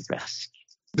safety risk.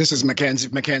 This is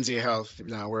Mackenzie Health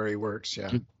now where he works,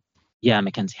 yeah. Yeah,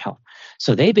 Mackenzie Health.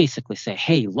 So they basically say,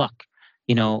 hey, look,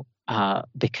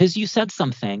 because you said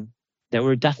something, there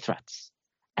were death threats.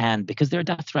 And because there are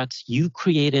death threats, you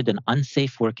created an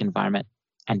unsafe work environment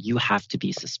and you have to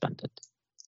be suspended.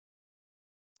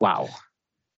 Wow.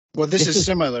 Well, this is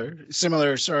similar, to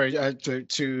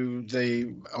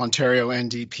the Ontario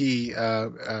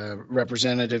NDP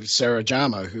representative Sarah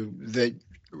Jama, who the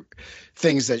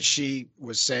things that she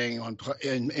was saying on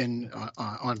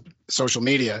social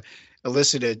media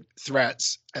elicited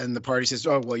threats, and the party says,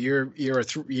 "Oh, well,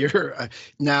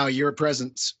 now your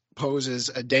presence poses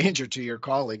a danger to your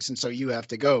colleagues, and so you have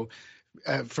to go."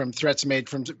 From threats made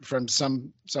from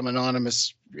some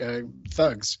anonymous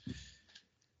thugs.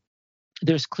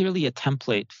 There's clearly a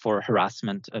template for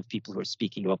harassment of people who are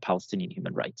speaking about Palestinian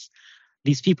human rights.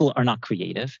 These people are not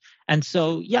creative. And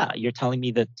so, yeah, you're telling me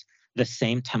that the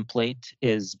same template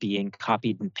is being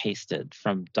copied and pasted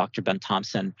from Dr. Ben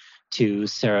Thomson to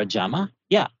Sarah Jama?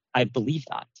 Yeah, I believe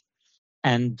that.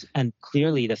 And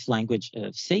clearly this language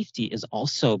of safety is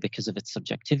also, because of its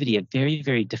subjectivity, a very,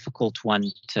 very difficult one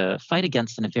to fight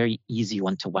against and a very easy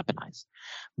one to weaponize.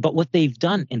 But what they've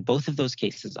done in both of those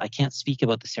cases, I can't speak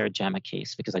about the Sarah Jama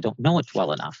case because I don't know it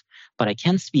well enough, but I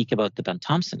can speak about the Ben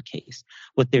Thomson case.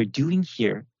 What they're doing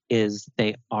here is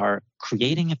they are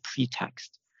creating a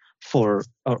pretext for,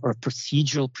 or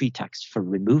procedural pretext for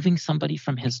removing somebody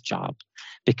from his job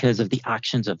because of the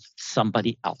actions of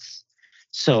somebody else.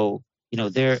 So,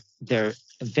 they're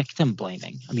victim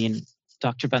blaming. I mean,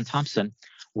 Dr. Ben Thomson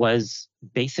was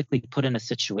basically put in a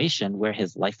situation where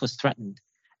his life was threatened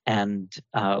and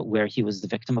where he was the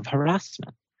victim of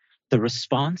harassment. The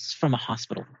response from a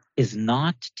hospital is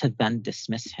not to then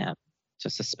dismiss him, to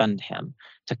suspend him,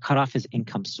 to cut off his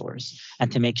income source,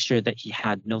 and to make sure that he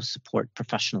had no support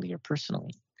professionally or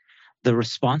personally. The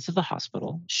response of the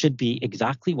hospital should be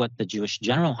exactly what the Jewish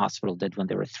General Hospital did when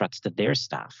there were threats to their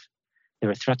staff. There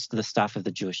were threats to the staff of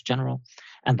the Jewish General,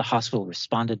 and the hospital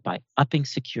responded by upping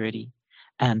security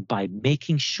and by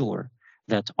making sure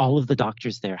that all of the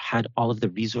doctors there had all of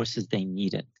the resources they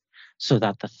needed so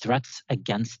that the threats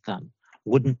against them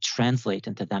wouldn't translate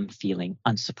into them feeling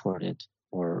unsupported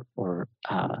or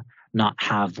not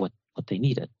have what they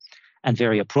needed. And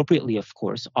very appropriately, of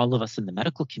course, all of us in the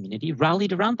medical community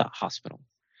rallied around that hospital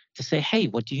to say, hey,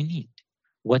 what do you need?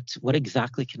 What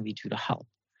exactly can we do to help?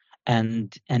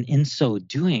 And in so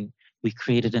doing, we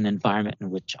created an environment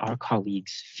in which our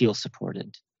colleagues feel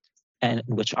supported and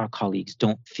in which our colleagues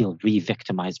don't feel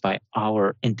re-victimized by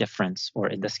our indifference, or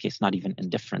in this case, not even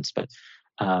indifference, but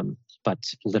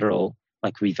literal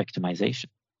re-victimization.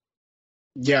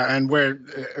 Yeah, and where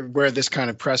this kind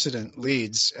of precedent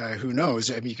leads, who knows?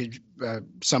 I mean, you could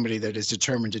somebody that is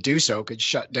determined to do so could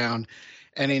shut down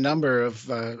any number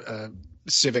of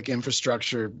civic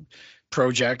infrastructure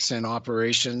projects and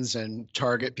operations and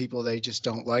target people they just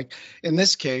don't like. In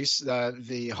this case,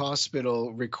 the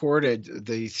hospital recorded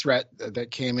the threat that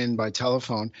came in by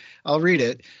telephone. I'll read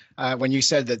it. When you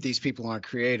said that these people aren't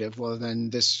creative, well, then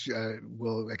this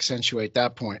will accentuate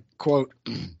that point. Quote,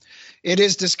 "It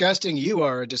is disgusting. You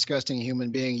are a disgusting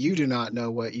human being. You do not know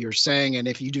what you're saying. And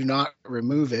if you do not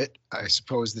remove it," I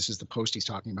suppose this is the post he's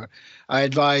talking about, "I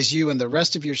advise you and the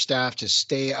rest of your staff to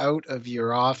stay out of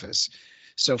your office."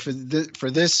 So for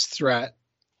this threat,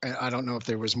 I don't know if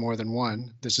there was more than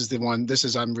one. This is the one.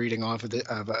 I'm reading off of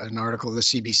an article the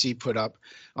CBC put up.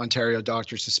 Ontario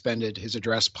doctor suspended, his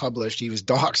address published. He was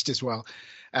doxxed as well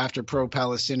after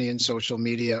pro-Palestinian social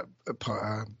media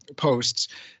posts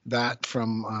that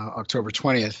from October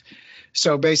 20th.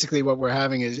 So basically, what we're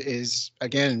having is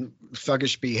again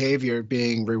thuggish behavior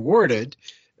being rewarded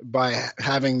by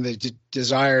having the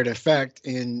desired effect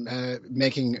in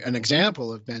making an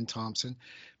example of Ben Thomson,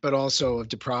 but also of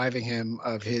depriving him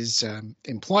of his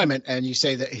employment. And you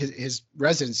say that his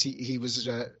residence, he was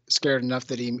scared enough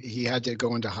that he had to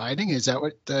go into hiding. Is that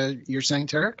what you're saying,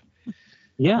 Tarek?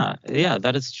 Yeah,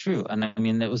 that is true. And I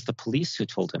mean, it was the police who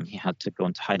told him he had to go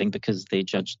into hiding because they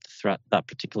judged that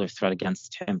particular threat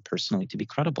against him personally to be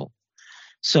credible.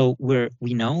 So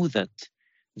we know that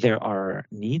there are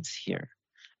needs here.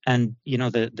 And,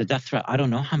 the death threat, I don't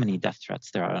know how many death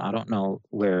threats there are. I don't know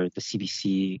where the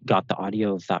CBC got the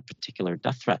audio of that particular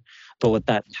death threat. But what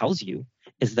that tells you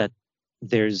is that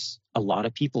there's a lot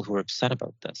of people who are upset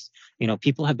about this.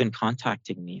 People have been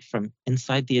contacting me from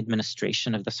inside the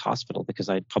administration of this hospital because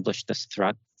I published this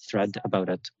thread about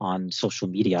it on social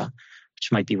media,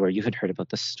 which might be where you had heard about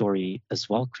this story as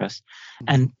well, Chris. Mm-hmm.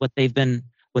 And what they've been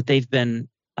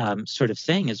sort of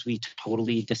saying is we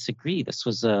totally disagree. This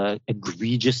was a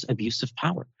egregious abuse of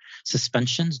power.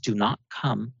 Suspensions do not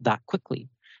come that quickly.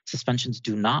 Suspensions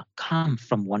do not come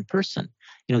from one person.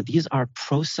 These are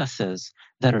processes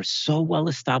that are so well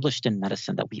established in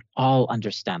medicine that we all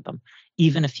understand them.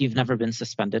 Even if you've never been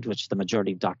suspended, which the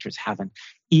majority of doctors haven't,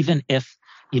 even if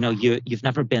you've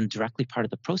never been directly part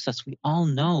of the process, we all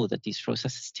know that these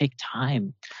processes take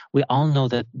time. We all know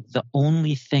that the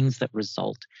only things that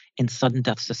result in sudden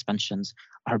death suspensions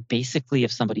are basically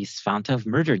if somebody's found to have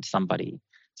murdered somebody,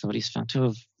 somebody's found to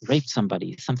have raped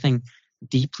somebody, something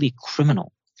deeply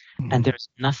criminal. Mm-hmm. And there's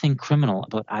nothing criminal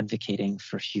about advocating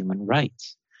for human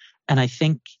rights. And I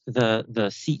think the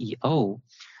CEO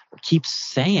keeps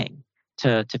saying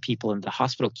to people in the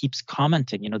hospital, keeps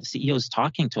commenting. The CEO is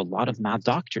talking to a lot of mad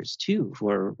doctors too, who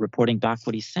are reporting back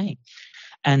what he's saying.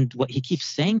 And what he keeps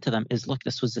saying to them is, look,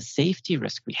 this was a safety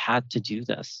risk. We had to do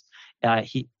this.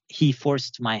 He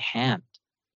forced my hand.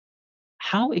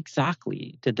 How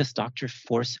exactly did this doctor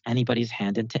force anybody's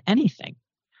hand into anything?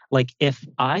 Like, if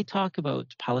I talk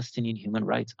about Palestinian human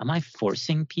rights, am I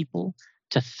forcing people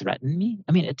to threaten me?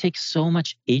 I mean, it takes so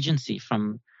much agency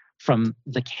from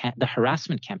the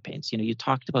harassment campaigns. You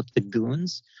talked about the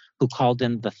goons who called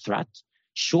in the threat.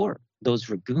 Sure, those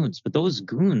were goons, but those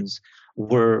goons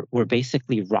were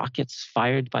basically rockets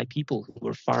fired by people who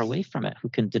were far away from it, who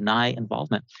can deny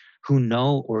involvement, who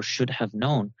know or should have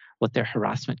known what their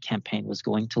harassment campaign was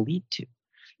going to lead to.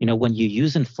 When you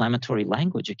use inflammatory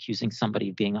language accusing somebody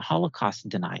of being a Holocaust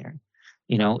denier,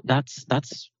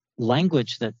 that's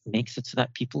language that makes it so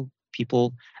that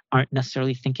people aren't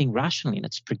necessarily thinking rationally, and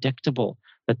it's predictable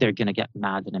that they're going to get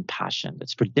mad and impassioned.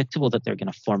 It's predictable that they're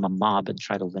going to form a mob and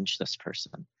try to lynch this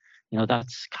person.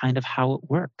 That's kind of how it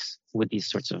works with these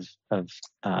sorts of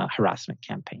harassment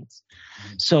campains.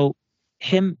 Mm-hmm. So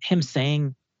him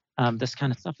saying this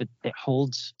kind of stuff, it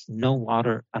holds no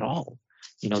water at all.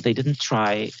 They didn't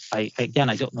try. I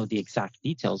don't know the exact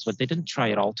details, but they didn't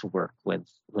try at all to work with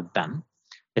Ben.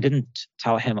 They didn't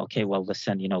tell him, okay, well,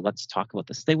 listen, let's talk about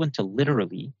this. They went to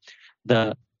literally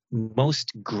the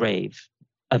most grave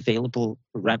available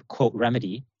quote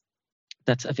remedy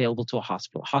that's available to a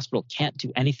hospital. A hospital can't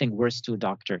do anything worse to a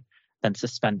doctor than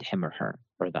suspend him or her,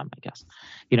 or them, I guess.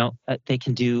 They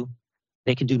can do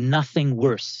nothing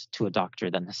worse to a doctor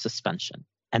than a suspension,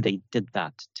 and they did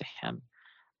that to him.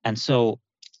 And so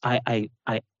I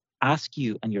ask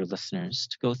you and your listeners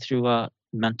to go through a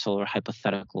mental or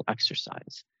hypothetical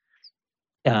exercise.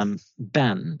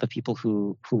 Ben, the people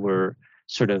who were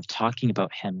sort of talking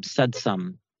about him, said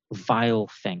some vile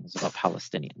things about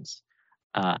Palestinians,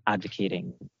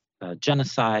 advocating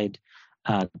genocide,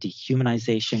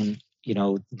 dehumanization.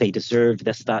 They deserve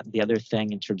this, that, the other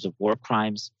thing in terms of war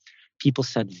crimes. People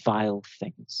said vile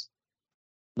things.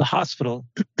 The hospital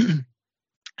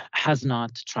has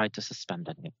not tried to suspend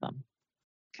any of them.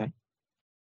 Okay.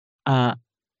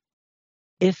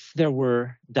 If there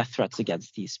were death threats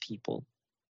against these people,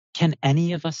 Can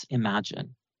any of us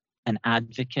imagine an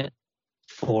advocate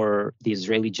for the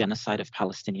Israeli genocide of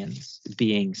Palestinians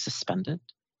being suspended?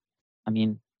 I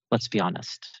mean, let's be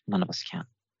honest, none of us can.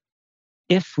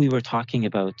 If we were talking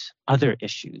about other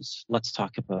issues, let's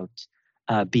talk about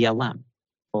BLM,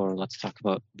 or let's talk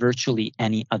about virtually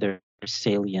any other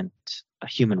salient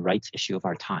human rights issue of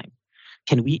our time.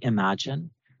 Can we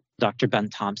imagine Dr. Ben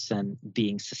Thomson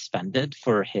being suspended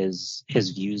for his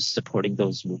views supporting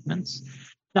those movements?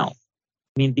 No.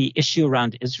 I mean, the issue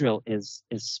around Israel is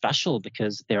special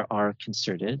because there are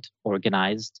concerted,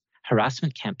 organized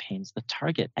harassment campaigns that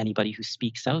target anybody who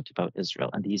speaks out about Israel.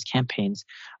 And these campaigns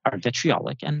are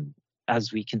vitriolic and,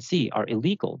 as we can see, are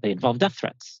illegal. They involve death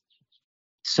threats.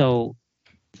 So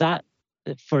that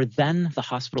for then the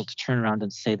hospital to turn around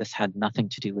and say this had nothing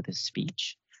to do with his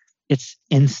speech, it's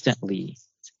instantly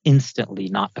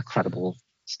not a credible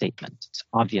statement. It's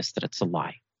obvious that it's a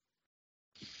lie.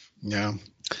 Yeah.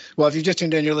 Well, if you just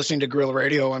tuned in, you're listening to Guerrilla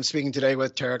Radio. I'm speaking today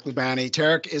with Tarek Loubani.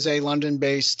 Tarek is a London,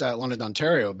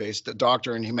 Ontario-based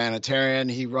doctor and humanitarian.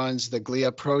 He runs the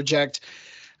GLIA project,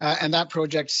 and that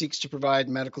project seeks to provide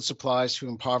medical supplies to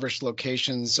impoverished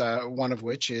locations, one of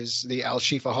which is the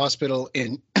Al-Shifa Hospital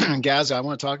in Gaza. I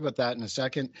want to talk about that in a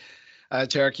second.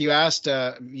 Tarek,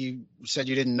 you said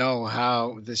you didn't know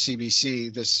how the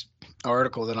CBC, this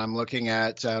article that I'm looking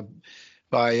at,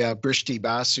 by Brishti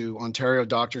Basu, Ontario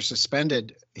doctor,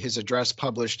 suspended his address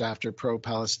published after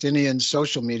pro-Palestinian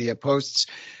social media posts.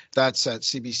 That's at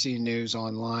CBC News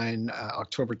Online.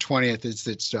 October 20th is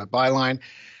its byline.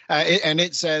 And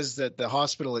it says that the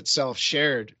hospital itself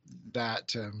shared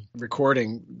that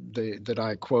recording that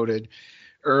I quoted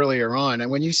earlier on.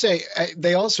 And when you say,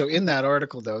 they also, in that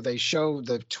article, though, they show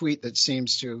the tweet that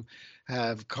seems to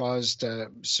have caused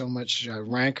so much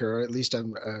rancor, or at least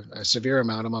a severe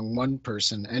amount among one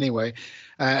person anyway.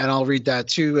 And I'll read that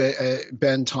too.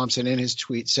 Ben Thomson in his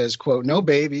tweet says, quote, "No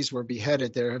babies were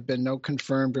beheaded. There have been no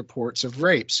confirmed reports of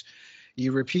rapes.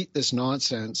 You repeat this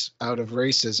nonsense out of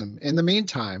racism. In the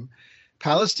meantime,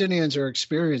 Palestinians are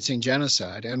experiencing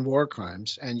genocide and war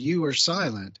crimes, and you are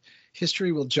silent.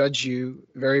 History will judge you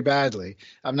very badly."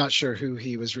 I'm not sure who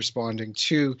he was responding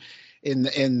to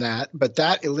in that, but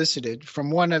that elicited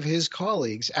from one of his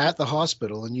colleagues at the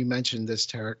hospital, and you mentioned this,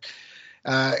 Tarek,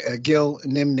 Gil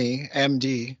Nimni,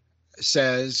 MD,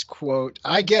 says, quote,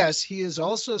 "I guess he is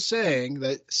also saying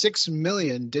that 6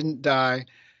 million didn't die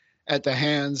at the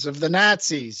hands of the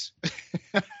Nazis."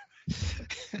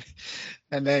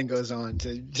 And then goes on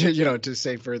to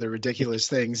say further ridiculous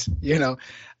things.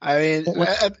 I mean,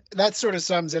 that sort of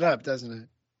sums it up, doesn't it?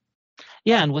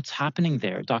 Yeah, and what's happening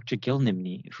there, Dr. Gil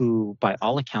Nimni, who by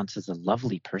all accounts is a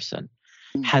lovely person,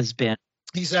 has been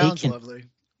He sounds lovely.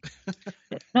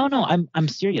 No, I'm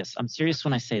serious. I'm serious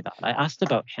when I say that. I asked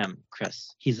about him,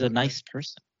 Chris. He's a nice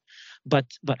person. But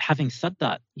having said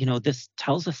that, this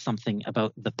tells us something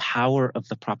about the power of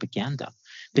the propaganda,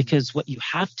 because what you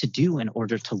have to do in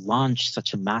order to launch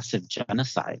such a massive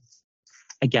genocide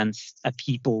against a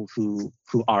people who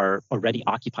are already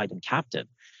occupied and captive,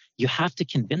 you have to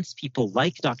convince people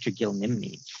like Dr. Gil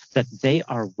Nimni that they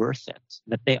are worth it,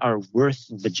 that they are worth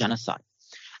the genocide.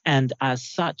 And as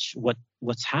such,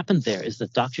 what's happened there is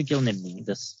that Dr. Gil Nimni,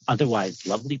 this otherwise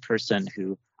lovely person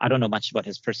who, I don't know much about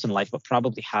his personal life, but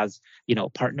probably has, a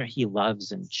partner he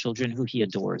loves and children who he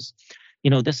adores.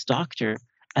 This doctor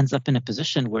ends up in a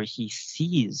position where he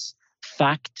sees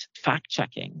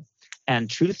fact-checking and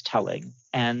truth-telling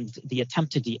and the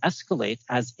attempt to de-escalate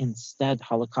as instead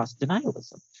Holocaust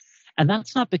denialism. And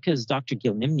that's not because Dr.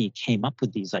 Gil Nimni came up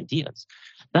with these ideas.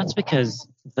 That's because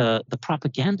the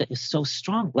propaganda is so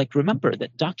strong. Like, remember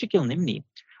that Dr. Gil Nimni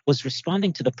was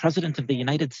responding to the President of the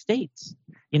United States,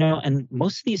 and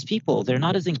most of these people, they're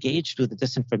not as engaged with the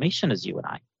disinformation as you and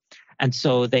I. And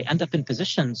so they end up in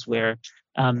positions where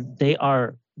they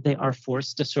are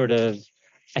forced to sort of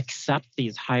accept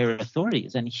these higher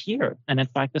authorities and hear. And in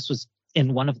fact, this was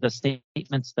in one of the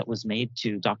statements that was made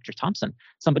to Dr. Thomson.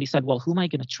 Somebody said, well, who am I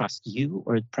going to trust, you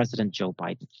or President Joe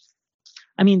Biden?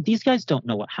 I mean, these guys don't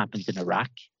know what happened in Iraq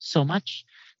so much.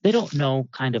 They don't know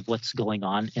kind of what's going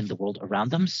on in the world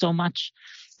around them so much.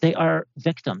 They are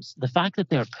victims. The fact that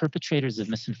they are perpetrators of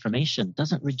misinformation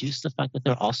doesn't reduce the fact that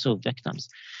they're also victims.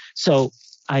 So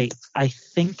I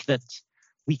think that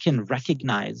we can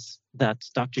recognize that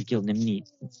Dr. Gil Nimni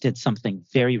did something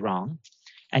very wrong,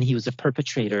 and he was a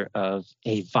perpetrator of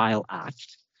a vile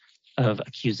act of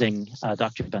accusing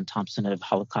Dr. Ben Thomson of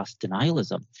Holocaust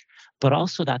denialism. But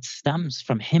also that stems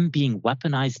from him being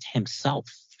weaponized himself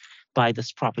by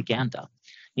this propaganda.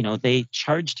 They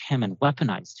charged him and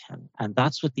weaponized him. And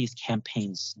that's what these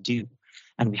campaigns do.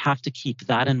 And we have to keep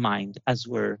that in mind as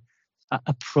we're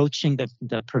approaching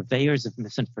the purveyors of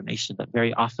misinformation, that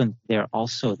very often they're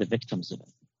also the victims of it.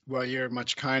 Well, you're a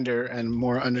much kinder and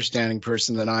more understanding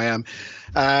person than I am,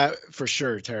 for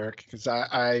sure, Tarek, because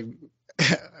I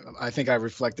think I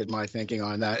reflected my thinking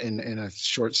on that in a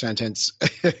short sentence,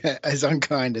 as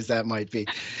unkind as that might be.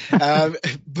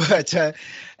 But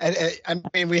I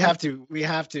mean, we have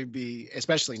to be,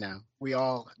 especially now, we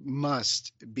all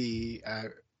must be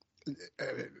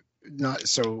not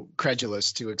so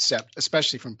credulous to accept,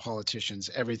 especially from politicians,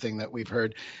 everything that we've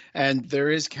heard. And there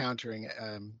is countering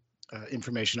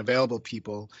information available,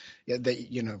 people,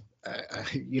 that,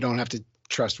 you don't have to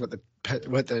trust what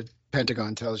the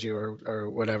Pentagon tells you or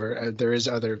whatever. There is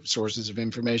other sources of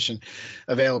information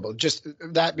available. Just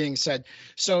that being said,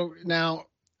 so now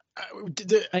I want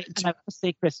to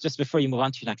say, Chris, just before you move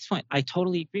on to your next point, I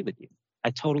totally agree with you.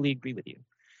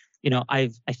 I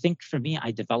think for me,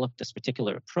 I developed this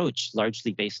particular approach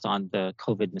largely based on the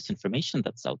COVID misinformation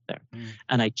that's out there.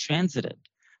 And I transited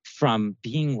from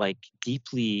being like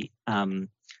deeply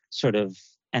sort of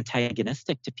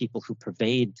antagonistic to people who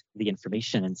pervade the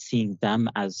information and seeing them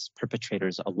as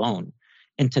perpetrators alone,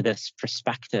 into this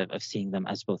perspective of seeing them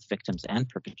as both victims and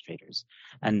perpetrators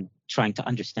and trying to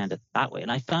understand it that way.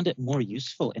 And I found it more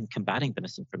useful in combating the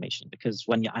misinformation, because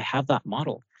when I have that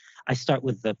model, I start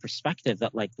with the perspective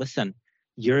that, like, listen,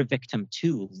 you're a victim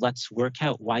too. Let's work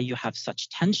out why you have such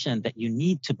tension that you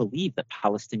need to believe that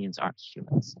Palestinians aren't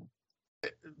humans.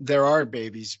 There are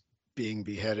babies being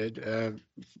beheaded,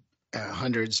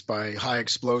 hundreds by high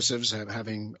explosives,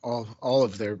 having all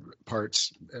of their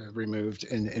parts removed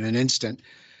in an instant.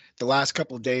 The last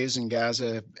couple of days in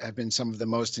Gaza have been some of the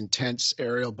most intense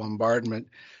aerial bombardment.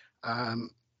 I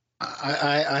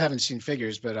haven't seen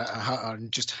figures, but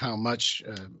just how much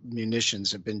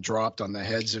munitions have been dropped on the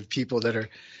heads of people that are,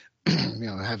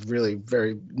 have really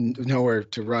very nowhere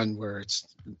to run, where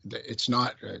it's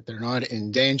not, they're not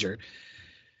in danger.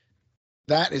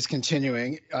 That is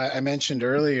continuing. I mentioned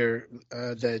earlier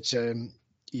that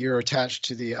you're attached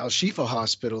to the Al-Shifa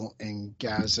hospital in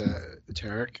Gaza,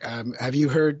 Tarek. Have you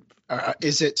heard,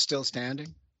 is it still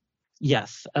standing?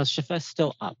 Yes, Al-Shifa is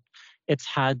still up. It's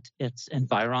had its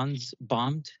environs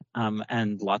bombed,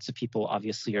 and lots of people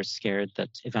obviously are scared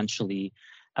that eventually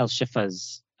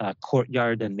Al-Shifa's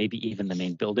courtyard and maybe even the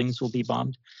main buildings will be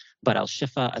bombed. But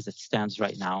Al-Shifa, as it stands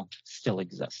right now, still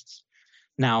exists.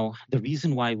 Now, the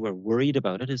reason why we're worried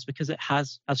about it is because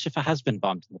Al-Shifa has been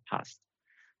bombed in the past.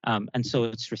 And so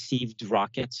it's received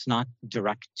rockets, not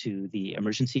direct to the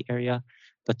emergency area,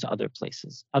 but to other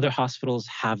places. Other hospitals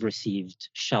have received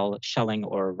shelling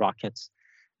or rockets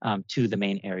to the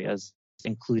main areas,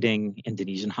 including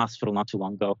Indonesian hospital not too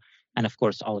long ago. And of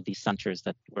course, all of these centers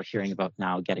that we're hearing about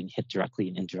now getting hit directly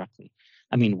and indirectly.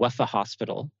 I mean, Wafa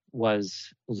Hospital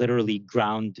was literally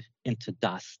ground into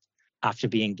dust after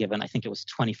being given, I think it was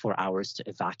 24 hours to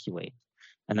evacuate.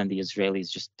 And then the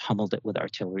Israelis just pummeled it with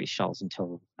artillery shells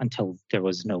until there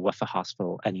was no Wafa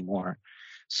hospital anymore.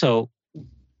 So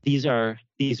these are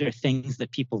things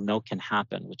that people know can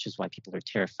happen, which is why people are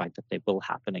terrified that they will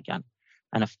happen again.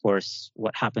 And of course,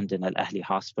 what happened in Al-Ahli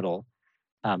hospital,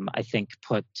 I think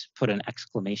put an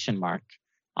exclamation mark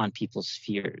on people's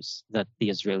fears that the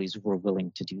Israelis were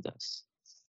willing to do this.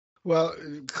 Well,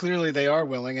 clearly they are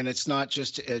willing, and it's not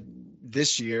just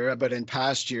this year, but in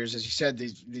past years, as you said,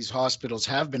 these hospitals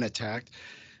have been attacked,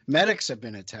 medics have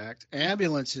been attacked,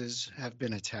 ambulances have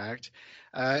been attacked,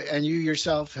 and you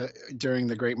yourself, during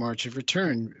the Great March of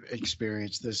Return,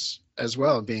 experienced this as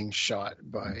well, being shot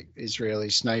by Israeli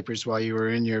snipers while you were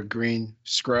in your green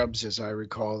scrubs, as I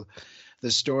recall the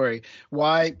story.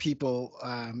 Why people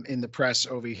in the press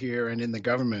over here and in the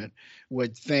government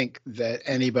would think that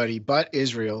anybody but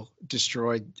Israel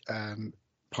destroyed,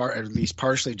 at least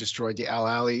partially destroyed, the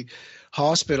Al-Ahli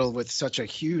hospital with such a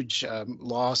huge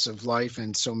loss of life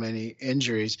and so many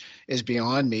injuries is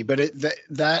beyond me. But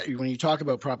that when you talk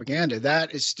about propaganda,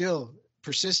 that is still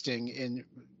persisting in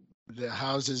the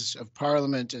Houses of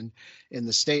Parliament and in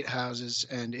the state houses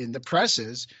and in the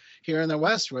presses here in the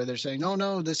West, where they're saying,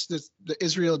 no, the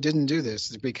Israel didn't do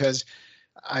this, because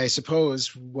I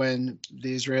suppose when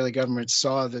the Israeli government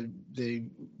saw the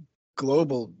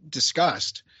global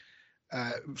disgust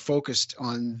focused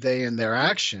on they and their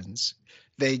actions,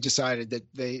 they decided that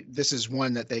this is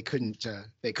one that they couldn't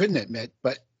admit.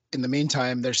 But in the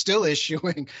meantime, they're still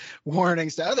issuing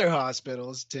warnings to other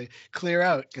hospitals to clear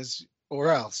out,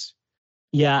 or else.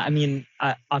 Yeah, I mean,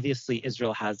 obviously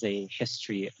Israel has a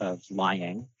history of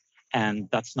lying, and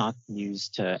that's not news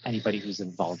to anybody who's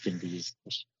involved in these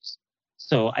issues.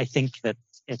 So I think that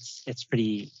it's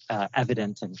pretty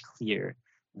evident and clear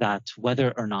that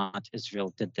whether or not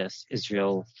Israel did this,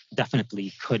 Israel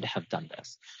definitely could have done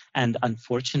this. And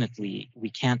unfortunately, we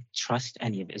can't trust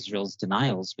any of Israel's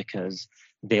denials because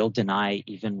they'll deny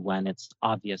even when it's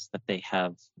obvious that they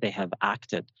have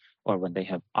acted, or when they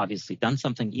have obviously done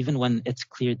something, even when it's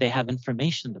clear they have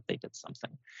information that they did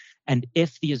something. And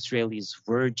if the Israelis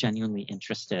were genuinely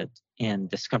interested in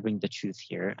discovering the truth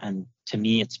here, and to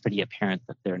me it's pretty apparent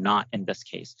that they're not in this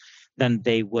case, then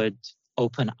they would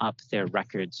open up their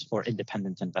records for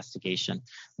independent investigation.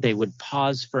 They would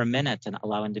pause for a minute and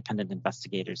allow independent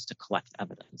investigators to collect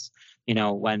evidence. You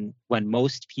know, when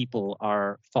most people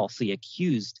are falsely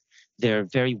accused, they're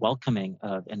very welcoming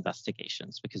of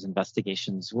investigations because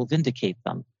investigations will vindicate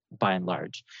them by and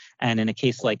large. And in a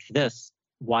case like this,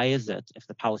 why is it, if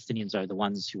the Palestinians are the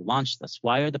ones who launched this,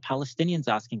 why are the Palestinians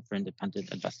asking for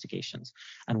independent investigations?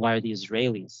 And why are the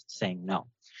Israelis saying no?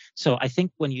 So I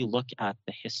think when you look at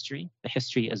the history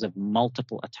is of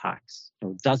multiple attacks,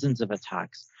 dozens of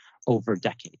attacks over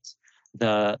decades.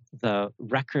 The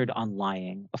record on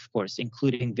lying, of course,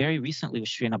 including very recently with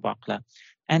Shireen Abu Akleh,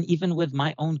 and even with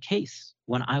my own case,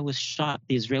 when I was shot,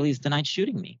 the Israelis denied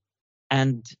shooting me.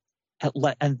 And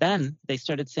then they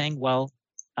started saying, well,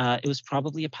 it was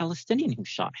probably a Palestinian who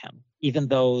shot him, even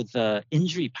though the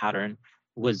injury pattern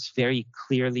was very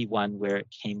clearly one where it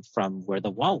came from where the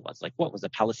wall was. Like, what was a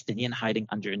Palestinian hiding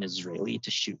under an Israeli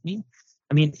to shoot me?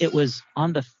 I mean, it was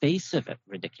on the face of it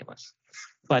ridiculous.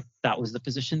 But that was the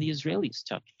position the Israelis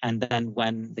took. And then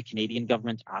when the Canadian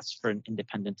government asked for an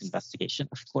independent investigation,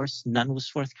 of course, none was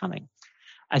forthcoming.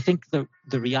 I think the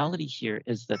reality here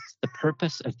is that the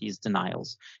purpose of these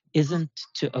denials isn't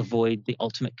to avoid the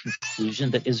ultimate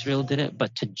conclusion that Israel did it,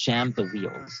 but to jam the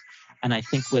wheels. And I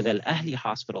think with Al Ahli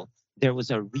Hospital, there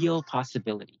was a real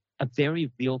possibility, a very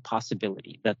real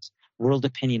possibility that world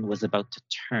opinion was about to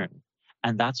turn.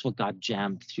 And that's what got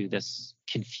jammed through this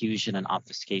confusion and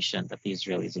obfuscation that the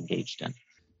Israelis engaged in.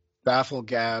 Baffle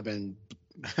gab and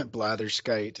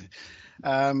blatherskite.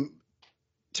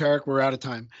 Tarek, we're out of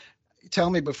time. Tell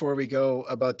me before we go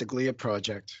about the GLIA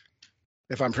project,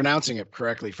 if I'm pronouncing it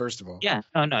correctly, first of all. Yeah,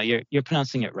 no, you're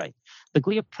pronouncing it right. The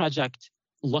GLIA project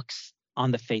looks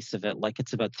on the face of it like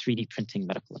it's about 3D printing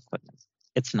medical equipment.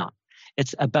 It's not.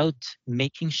 It's about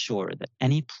making sure that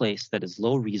any place that is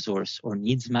low resource or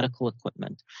needs medical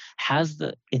equipment has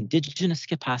the indigenous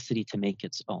capacity to make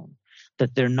its own,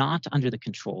 that they're not under the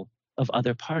control of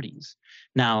other parties.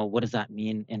 Now, what does that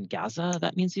mean in Gaza?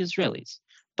 That means the Israelis.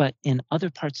 But in other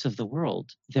parts of the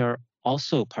world, there are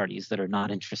also parties that are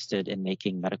not interested in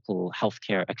making medical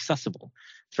healthcare accessible.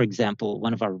 For example,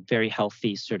 one of our very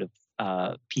healthy sort of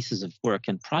pieces of work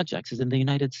and projects is in the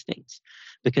United States,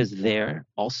 because there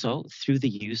also, through the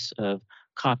use of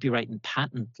copyright and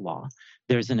patent law,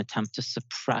 there's an attempt to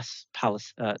suppress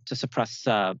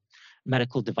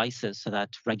medical devices so that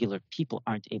regular people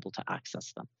aren't able to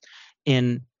access them.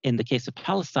 In the case of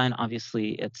Palestine,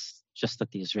 obviously, it's just that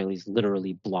the Israelis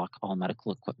literally block all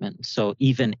medical equipment. So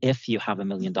even if you have $1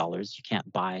 million, you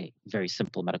can't buy very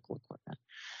simple medical equipment.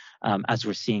 As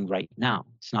we're seeing right now,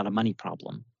 it's not a money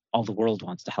problem. All the world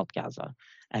wants to help Gaza,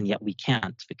 and yet we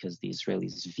can't because the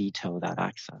Israelis veto that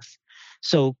access.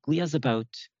 So GLIA is about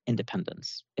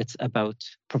independence. It's about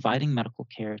providing medical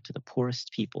care to the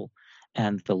poorest people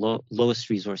and the lowest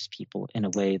resource people in a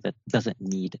way that doesn't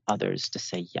need others to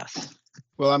say yes.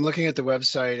 Well, I'm looking at the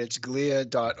website. It's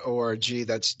glia.org.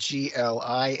 That's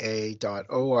GLIA.org.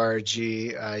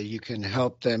 You can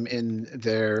help them in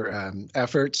their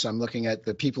efforts. I'm looking at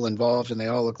the people involved, and they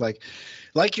all look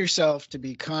like yourself, to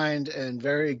be kind and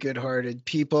very good-hearted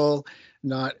people,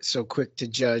 not so quick to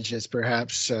judge as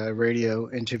perhaps radio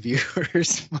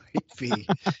interviewers might be.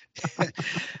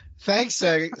 Thanks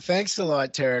a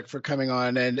lot, Tarek, for coming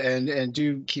on, and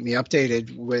do keep me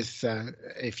updated with,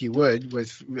 if you would,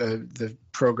 with the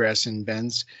progress in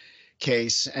Ben's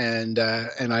case. And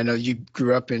I know you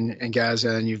grew up in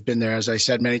Gaza, and you've been there, as I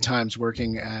said, many times,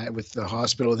 working with the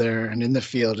hospital there and in the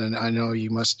field. And I know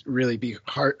you must really be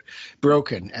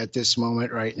heartbroken at this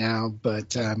moment right now.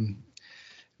 But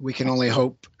we can only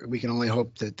hope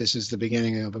that this is the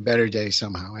beginning of a better day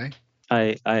somehow, eh?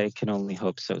 I can only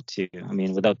hope so too. I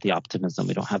mean, without the optimism,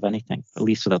 we don't have anything, at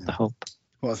least without the hope.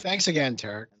 Well, thanks again,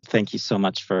 Tarek. Thank you so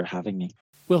much for having me.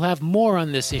 We'll have more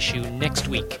on this issue next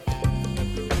week.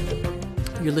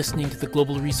 You're listening to the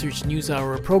Global Research News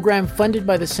Hour, a program funded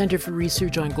by the Center for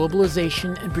Research on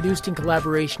Globalization and produced in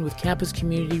collaboration with campus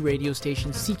community radio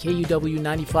station CKUW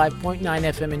 95.9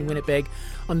 FM in Winnipeg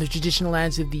on the traditional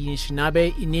lands of the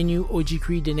Anishinaabe, Ininu,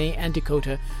 Ojibwe, Dene, and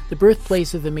Dakota, the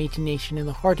birthplace of the Métis Nation in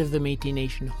the heart of the Métis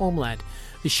Nation homeland.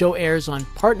 The show airs on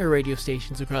partner radio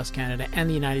stations across Canada and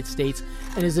the United States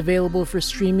and is available for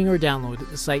streaming or download at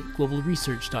the site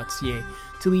globalresearch.ca.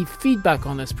 To leave feedback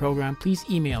on this program, please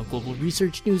email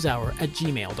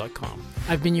globalresearchnewshour@gmail.com.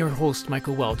 I've been your host,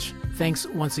 Michael Welch. Thanks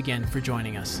once again for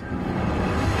joining us.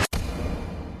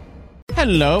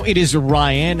 Hello, it is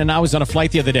Ryan, and I was on a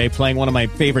flight the other day playing one of my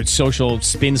favorite social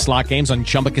spin slot games on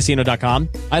ChumbaCasino.com.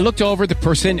 I looked over at the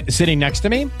person sitting next to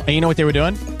me, and you know what they were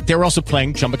doing? They were also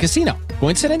playing Chumba Casino.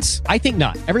 Coincidence? I think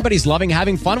not. Everybody's loving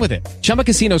having fun with it. Chumba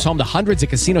Casino is home to hundreds of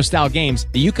casino-style games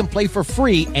that you can play for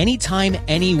free anytime,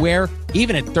 anywhere,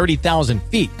 even at 30,000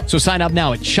 feet. So sign up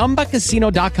now at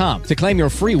ChumbaCasino.com to claim your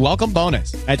free welcome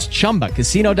bonus. That's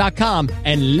ChumbaCasino.com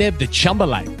and live the Chumba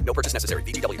life. No purchase necessary.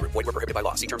 VGW. Void where prohibited by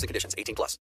law. See terms and conditions. 18+.